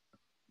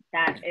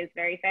 That is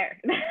very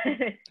fair.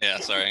 Yeah,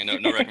 sorry, no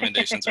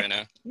recommendations right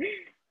now.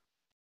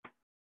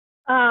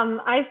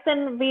 I've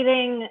been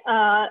reading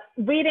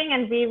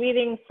and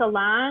rereading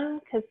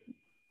Salon, because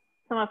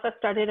some of us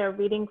started a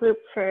reading group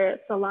for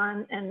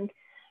Salon, and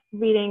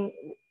reading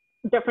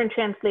different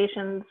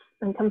translations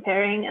and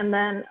comparing. And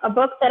then a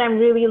book that I'm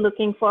really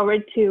looking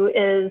forward to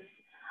is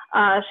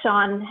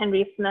Sean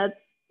Henry Smith's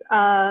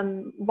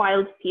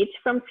Wild Peach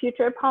from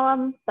Future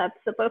Poems. That's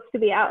supposed to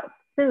be out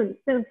soon.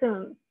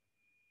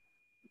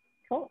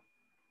 Cool.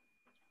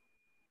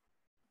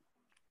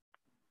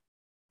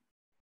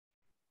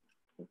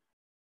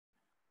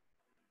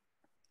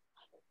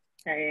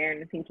 Sorry,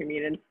 Aaron, I think you're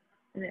muted.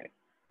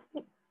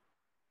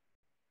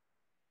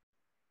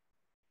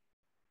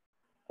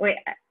 Wait.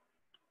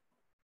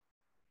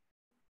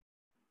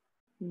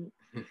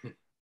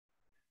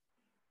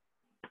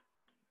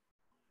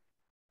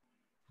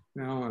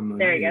 Now I'm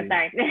there you go,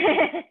 sorry.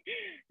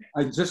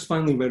 I just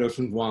finally read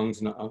Ocean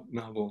Vuong's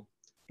novel,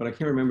 but I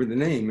can't remember the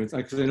name. It's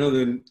because I know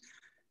the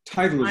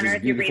title is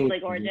Earth, beautiful. You're Briefly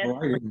Gorgeous.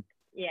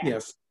 Yeah.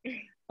 Yes.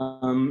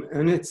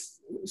 And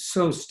it's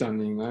so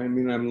stunning. I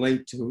mean, I'm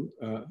late to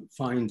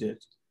find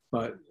it,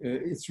 but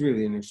it's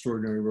really an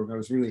extraordinary work. I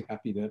was really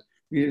happy that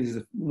he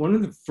is one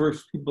of the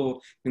first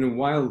people in a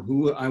while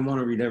who I want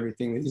to read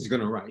everything that he's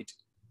going to write.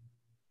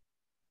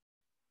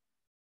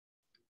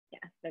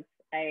 Yeah,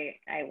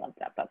 I love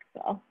that book as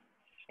well.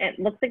 It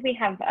looks like we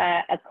have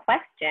a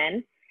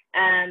question.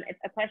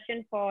 It's a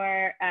question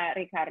for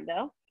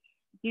Ricardo.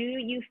 Do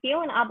you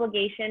feel an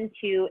obligation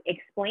to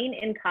explain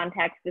in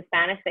context the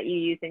Spanish that you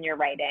use in your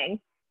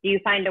writing? Do you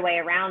find a way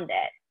around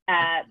it?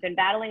 Been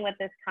battling with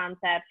this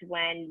concept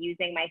when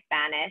using my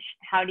Spanish.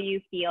 How do you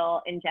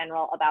feel in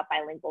general about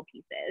bilingual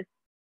pieces?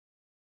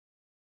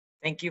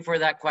 Thank you for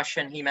that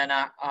question,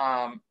 Jimena.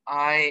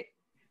 I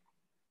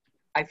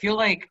feel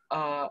like,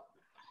 right,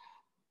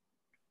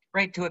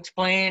 to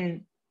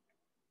explain,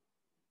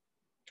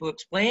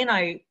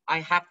 I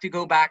have to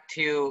go back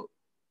to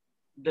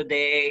the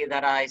day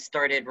that I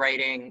started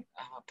writing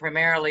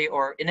primarily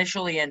or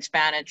initially in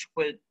Spanish,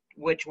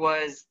 which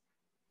was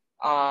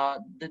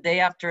the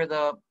day after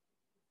the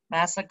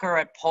massacre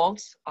at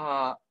Pulse.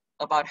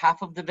 About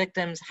half of the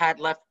victims had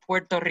left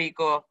Puerto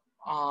Rico,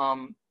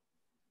 and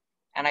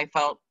I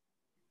felt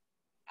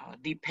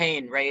deep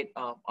pain, right?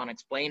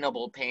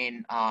 Unexplainable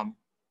pain,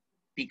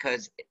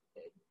 because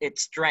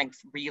its strength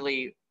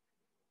really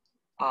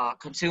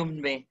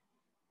consumed me.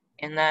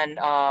 And then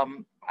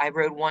I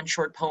wrote one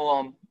short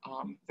poem,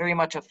 very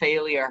much a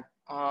failure.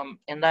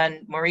 And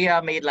then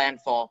Maria made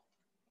landfall.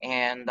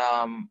 And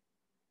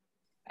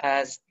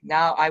as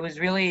now I was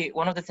really,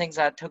 one of the things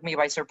that took me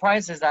by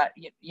surprise is that,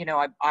 you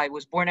know, I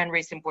was born and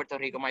raised in Puerto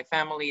Rico. My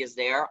family is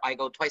there. I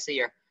go twice a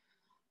year.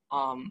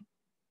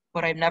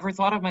 But I've never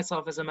thought of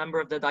myself as a member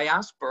of the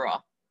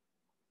diaspora.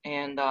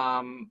 And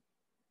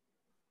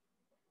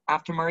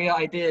after Maria,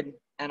 I did,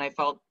 and I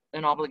felt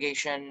an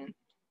obligation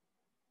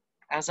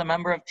as a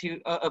member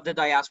of the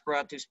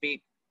diaspora to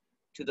speak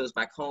to those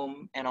back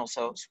home and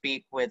also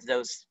speak with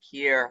those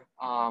here.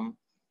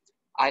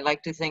 I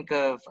like to think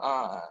of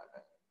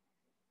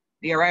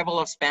the arrival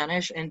of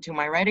Spanish into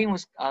my writing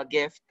was a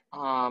gift.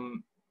 I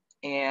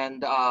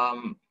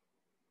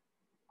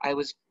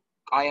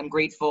am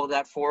grateful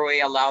that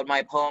Four-Way allowed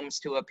my poems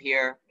to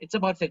appear. It's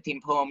about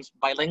 15 poems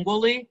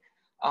bilingually.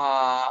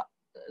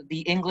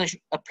 The English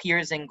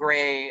appears in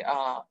gray.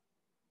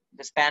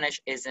 The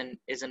Spanish is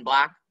in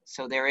black.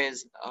 So there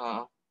is,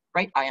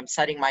 right, I am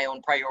setting my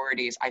own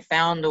priorities. I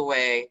found a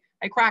way,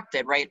 I cracked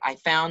it, right? I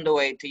found a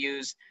way to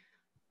use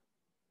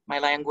my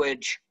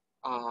language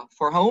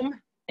for home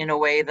in a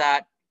way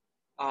that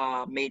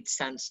made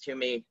sense to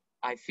me.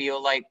 I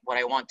feel like what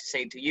I want to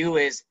say to you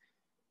is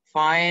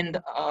find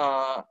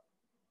a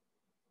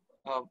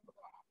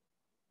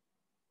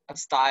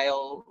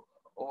style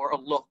or a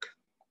look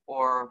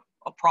or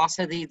a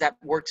prosody that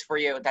works for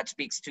you, that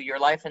speaks to your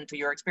life and to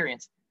your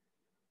experience.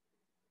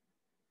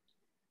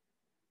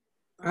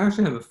 I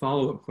actually have a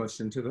follow-up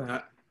question to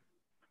that.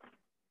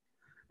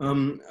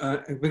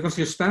 Because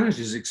your Spanish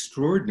is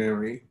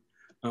extraordinary,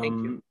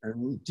 and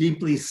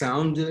deeply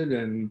sounded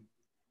and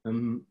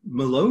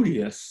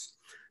melodious.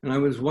 And I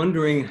was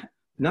wondering,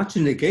 not to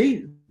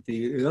negate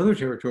the other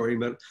territory,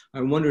 but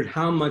I wondered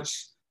how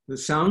much the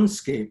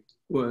soundscape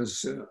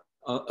was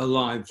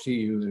alive to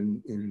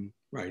you in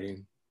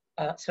writing.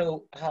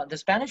 So the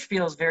Spanish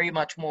feels very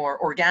much more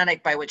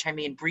organic, by which I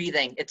mean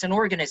breathing. It's an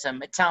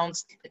organism. It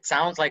sounds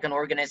like an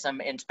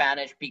organism in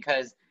Spanish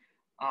because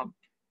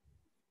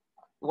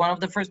one of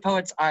the first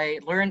poets I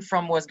learned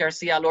from was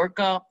Garcia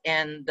Lorca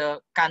and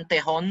the Cante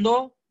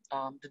Hondo,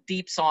 the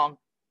deep song.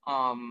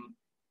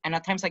 And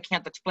at times I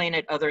can't explain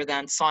it other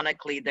than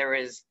sonically there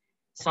is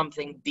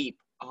something deep.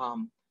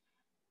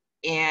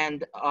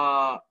 And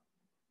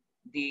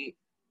the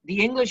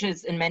English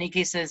is in many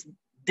cases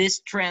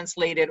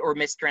distranslated or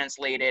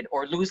mistranslated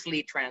or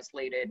loosely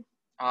translated,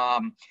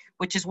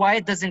 which is why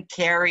it doesn't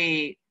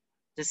carry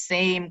the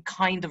same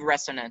kind of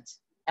resonance.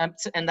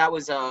 And that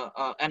was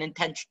an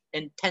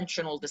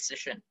intentional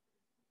decision.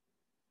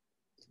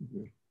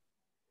 Mm-hmm.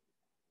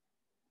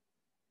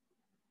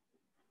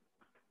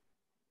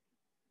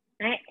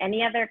 All right,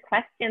 any other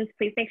questions?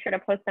 Please make sure to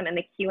post them in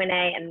the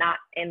Q&A and not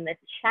in the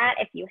chat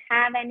if you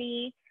have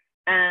any.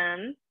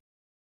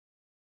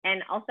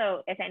 And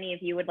also, if any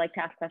of you would like to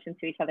ask questions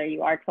to each other,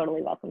 you are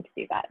totally welcome to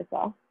do that as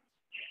well.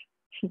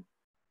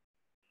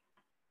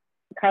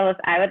 Carlos,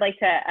 I would like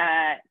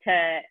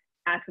to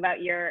ask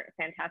about your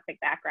fantastic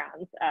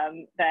backgrounds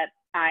that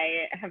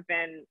I have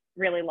been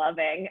really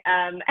loving.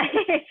 I'm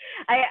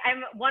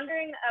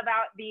wondering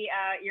about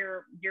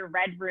your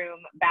Red Room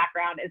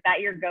background. Is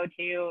that your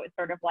go-to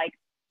sort of like,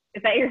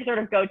 is that your sort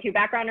of go-to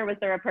background, or was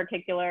there a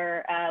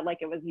particular, like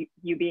it was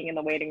you being in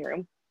the waiting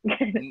room?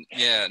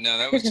 Yeah, no,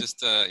 that was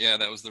just, yeah,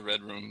 that was the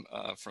Red Room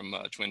from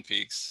Twin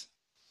Peaks.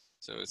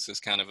 So it's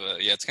just kind of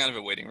it's kind of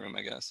a waiting room,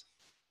 I guess.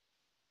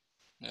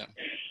 Yeah.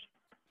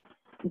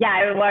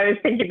 Yeah, I was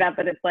thinking that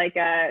it's like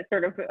a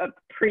sort of a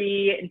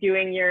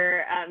pre-doing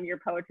your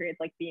poetry. It's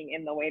like being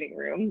in the waiting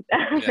room.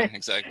 Yeah,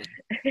 exactly.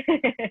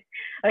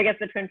 I guess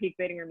the Twin Peaks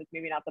waiting room is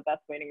maybe not the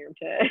best waiting room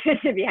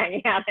to be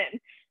hanging out in.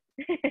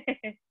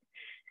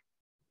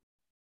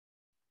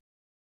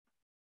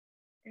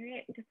 All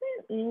right,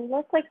 doesn't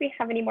look like we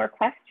have any more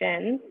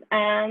questions.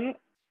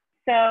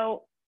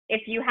 So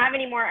if you have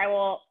any more, I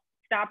will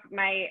stop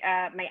my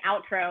my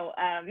outro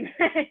and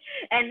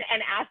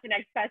ask the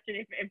next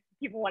question if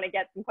people want to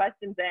get some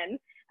questions in.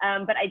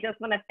 But I just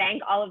want to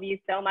thank all of you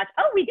so much.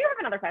 Oh, we do have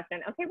another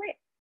question. Okay, great.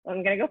 Well,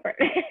 I'm gonna go for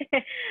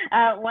it.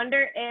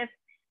 Wonder if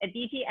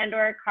Aditi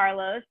and/or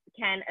Carlos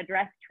can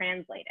address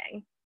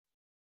translating.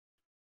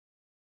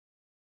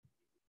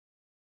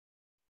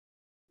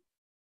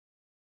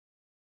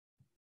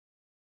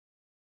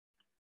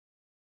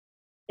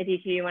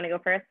 Aditi, you want to go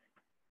first?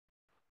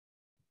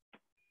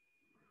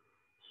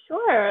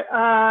 Sure.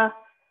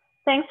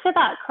 Thanks for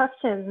that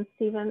question,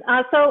 Stephen.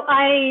 So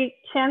I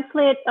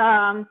translate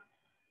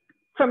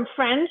from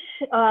French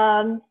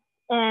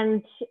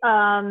and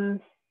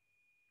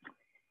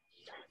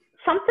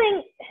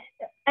something,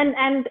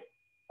 and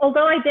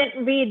although I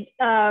didn't read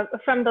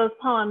from those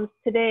poems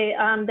today,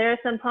 there are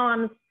some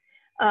poems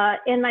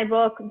in my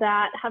book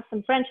that have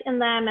some French in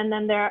them, and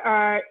then there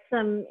are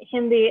some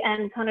Hindi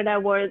and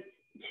Kannada words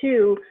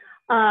too.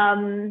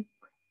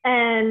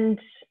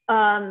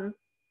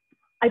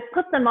 I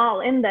put them all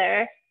in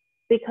there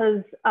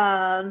because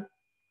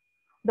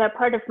they're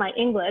part of my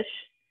English.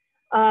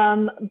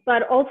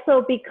 but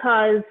also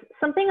because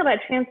something about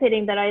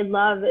translating that I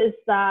love is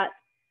that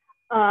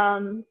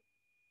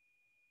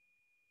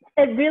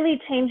it really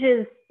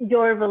changes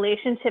your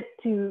relationship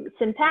to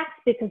syntax,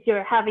 because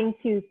you're having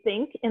to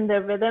think in the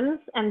rhythms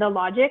and the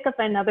logic of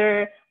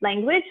another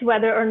language,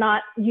 whether or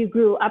not you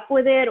grew up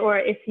with it, or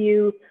if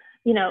you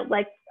know,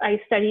 like I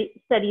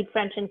studied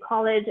French in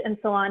college and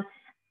so on.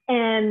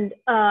 And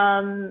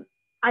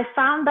I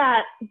found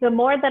that the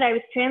more that I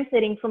was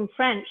translating from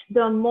French,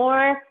 the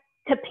more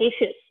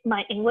capacious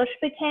my English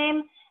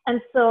became.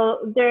 And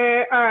so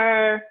there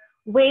are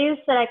ways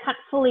that I can't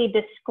fully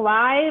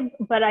describe,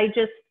 but I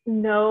just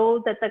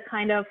know that the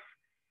kind of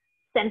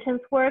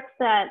sentence work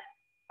that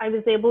I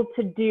was able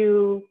to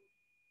do,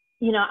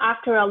 you know,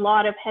 after a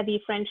lot of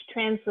heavy French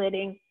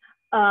translating,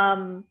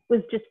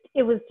 was just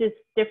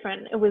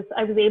different. I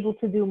was able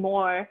to do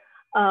more.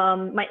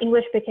 My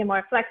English became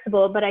more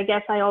flexible, but I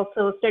guess I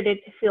also started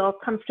to feel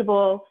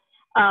comfortable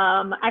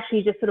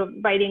actually just sort of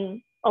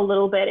writing a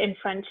little bit in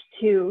French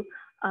too.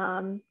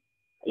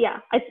 Yeah,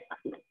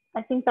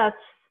 I think that's,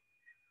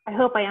 I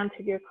hope I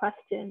answered your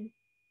question.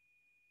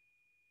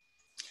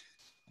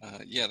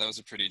 Yeah, that was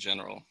a pretty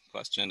general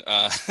question.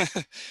 As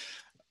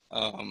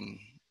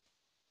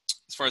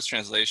far as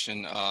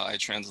translation, I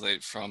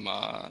translate from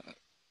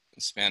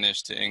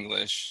Spanish to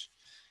English,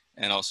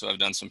 and also I've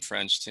done some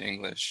French to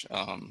English.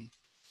 I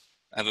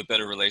have a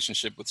better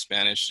relationship with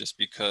Spanish just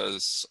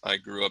because I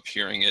grew up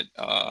hearing it,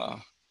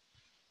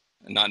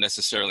 not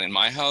necessarily in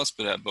my house,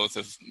 but at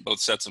both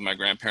sets of my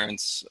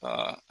grandparents'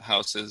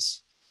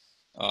 houses.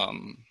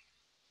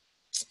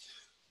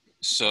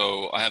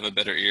 So I have a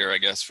better ear, I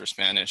guess, for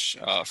Spanish.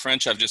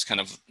 French, I've just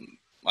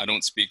I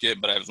don't speak it,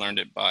 but I've learned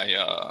it by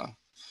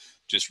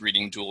just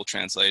reading dual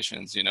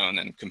translations, you know, and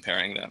then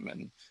comparing them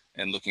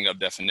and looking up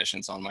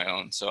definitions on my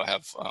own. So I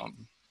have,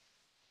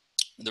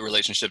 the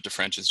relationship to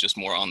French is just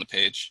more on the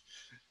page.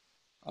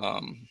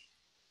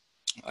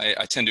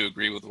 I tend to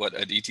agree with what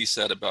Aditi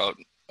said about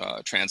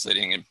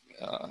translating and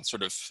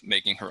sort of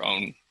making her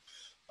own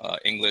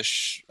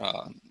English,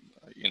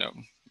 you know,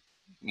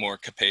 more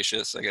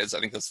capacious, I guess. I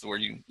think that's the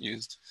word you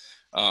used.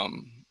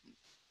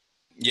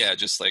 Yeah,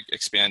 just like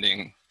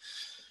expanding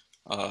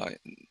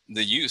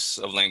the use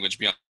of language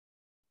beyond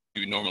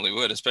what you normally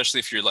would, especially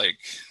if you're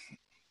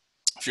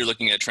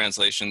looking at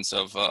translations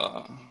of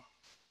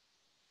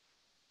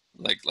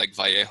like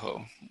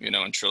Vallejo, you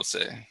know, and Trilce.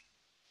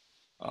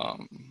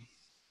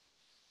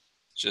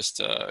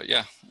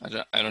 Yeah,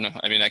 I don't know.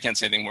 I mean, I can't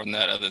say anything more than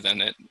that, other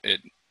than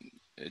it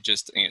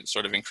just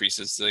sort of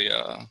increases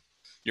the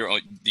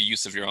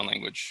use of your own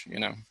language, you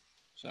know.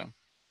 So.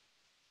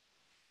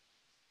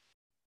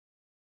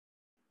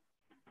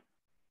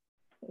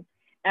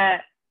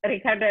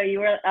 Ricardo, you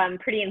were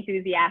pretty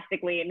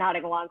enthusiastically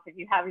nodding along. So if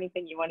you have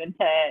anything you wanted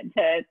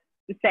to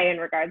say in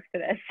regards to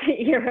this,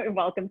 you're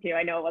welcome to.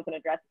 I know it wasn't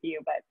addressed to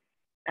you, but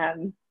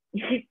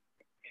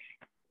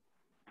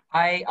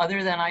I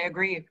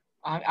agree.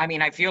 I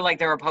mean, I feel like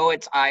there are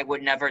poets I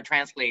would never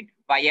translate,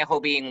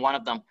 Vallejo being one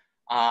of them,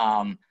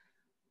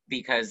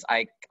 because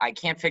I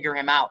can't figure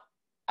him out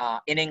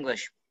in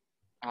English.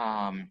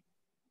 But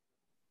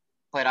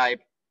I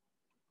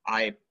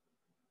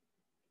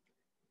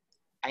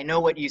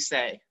know what you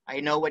say. I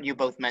know what you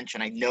both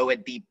mention. I know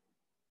it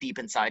deep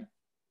inside.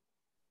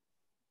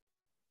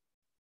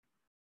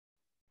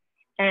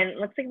 And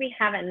looks like we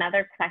have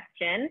another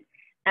question.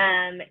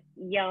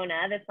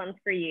 Yona, this one's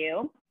for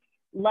you.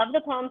 Love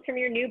the poems from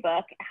your new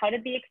book. How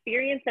did the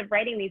experience of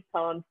writing these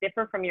poems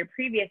differ from your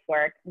previous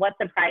work? What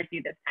surprised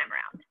you this time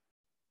around?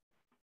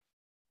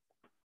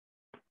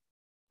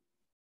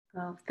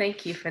 Well,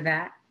 thank you for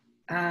that.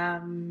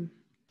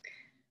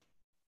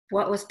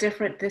 What was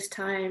different this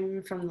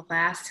time from the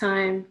last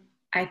time?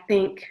 I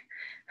think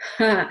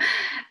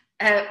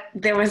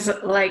there was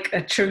like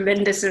a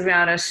tremendous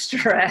amount of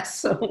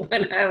stress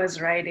when I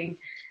was writing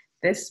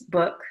this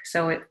book.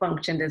 So it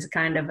functioned as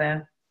kind of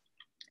a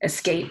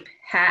escape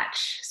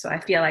hatch. So I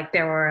feel like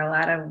there were a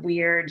lot of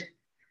weird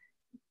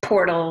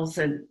portals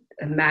and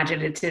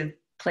imaginative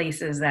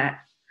places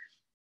that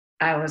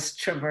I was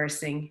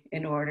traversing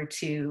in order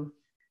to,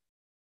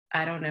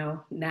 I don't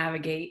know,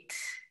 navigate,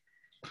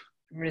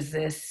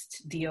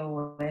 resist,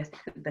 deal with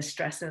the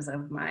stresses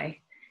of my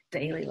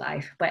daily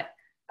life. But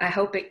I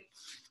hope it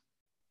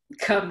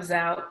comes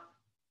out,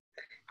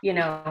 you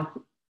know,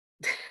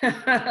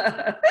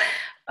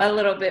 a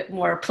little bit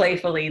more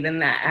playfully than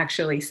that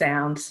actually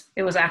sounds.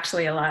 It was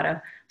actually a lot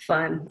of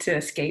fun to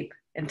escape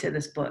into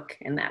this book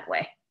in that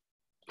way.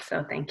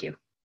 So thank you.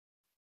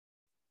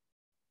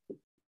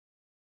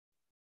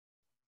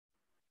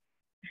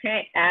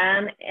 Okay,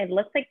 it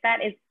looks like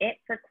that is it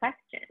for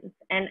questions.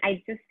 And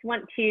I just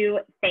want to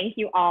thank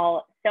you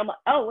all so much.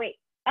 Oh, wait.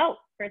 Oh,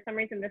 for some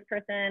reason, this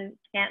person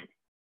can't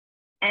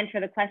enter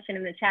the question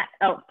in the chat.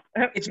 Oh,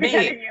 it's me.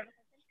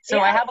 So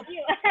yeah,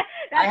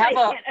 I have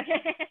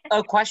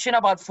a question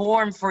about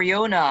form for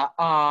Yona.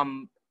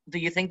 Do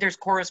you think there's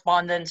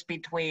correspondence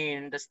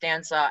between the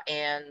stanza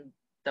and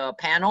the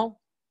panel?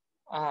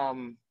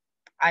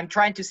 I'm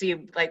trying to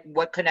see like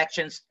what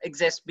connections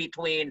exist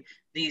between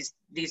these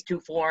two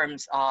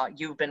forms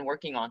you've been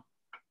working on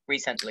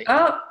recently.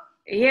 Oh,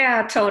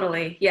 yeah,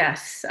 totally.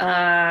 Yes.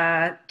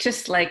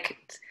 Just like,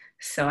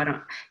 so I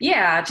don't,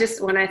 yeah,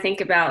 just when I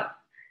think about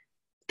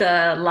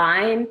the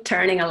line,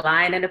 turning a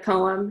line in a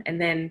poem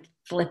and then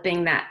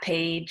flipping that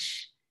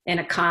page in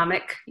a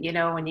comic, you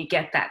know, when you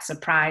get that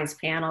surprise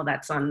panel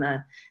that's on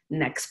the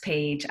next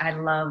page. I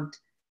loved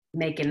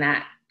making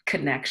that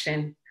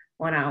connection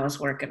when I was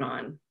working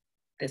on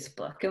this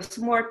book. It was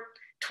more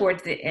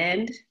towards the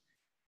end.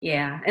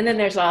 Yeah. And then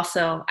there's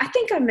also, I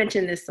think I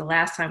mentioned this the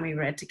last time we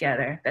read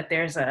together, that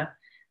there's a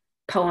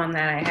poem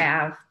that I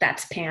have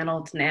that's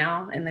paneled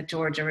now in the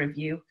Georgia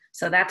Review.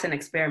 So that's an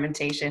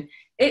experimentation.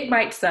 It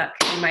might suck.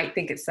 You might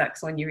think it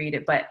sucks when you read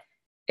it, but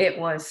it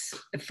was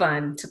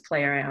fun to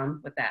play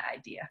around with that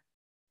idea.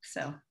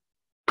 So.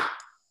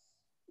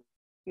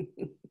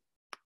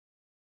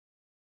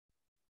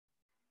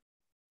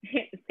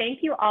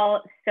 Thank you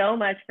all so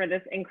much for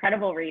this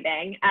incredible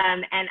reading.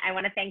 And I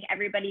want to thank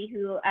everybody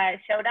who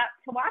showed up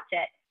to watch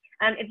it.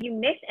 If you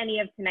missed any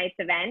of tonight's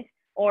event,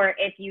 or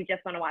if you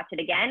just want to watch it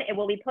again, it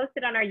will be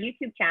posted on our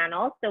YouTube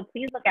channel. So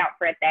please look out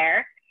for it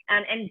there.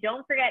 And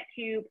don't forget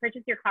to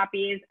purchase your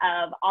copies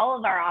of all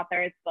of our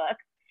authors'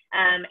 books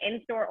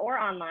in-store or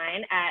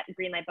online at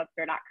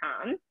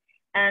greenlightbookstore.com.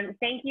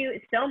 Thank you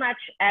so much,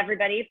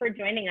 everybody, for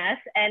joining us,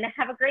 and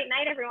have a great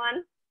night,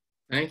 everyone.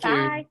 Thank you.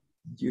 Bye.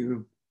 Thank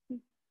you.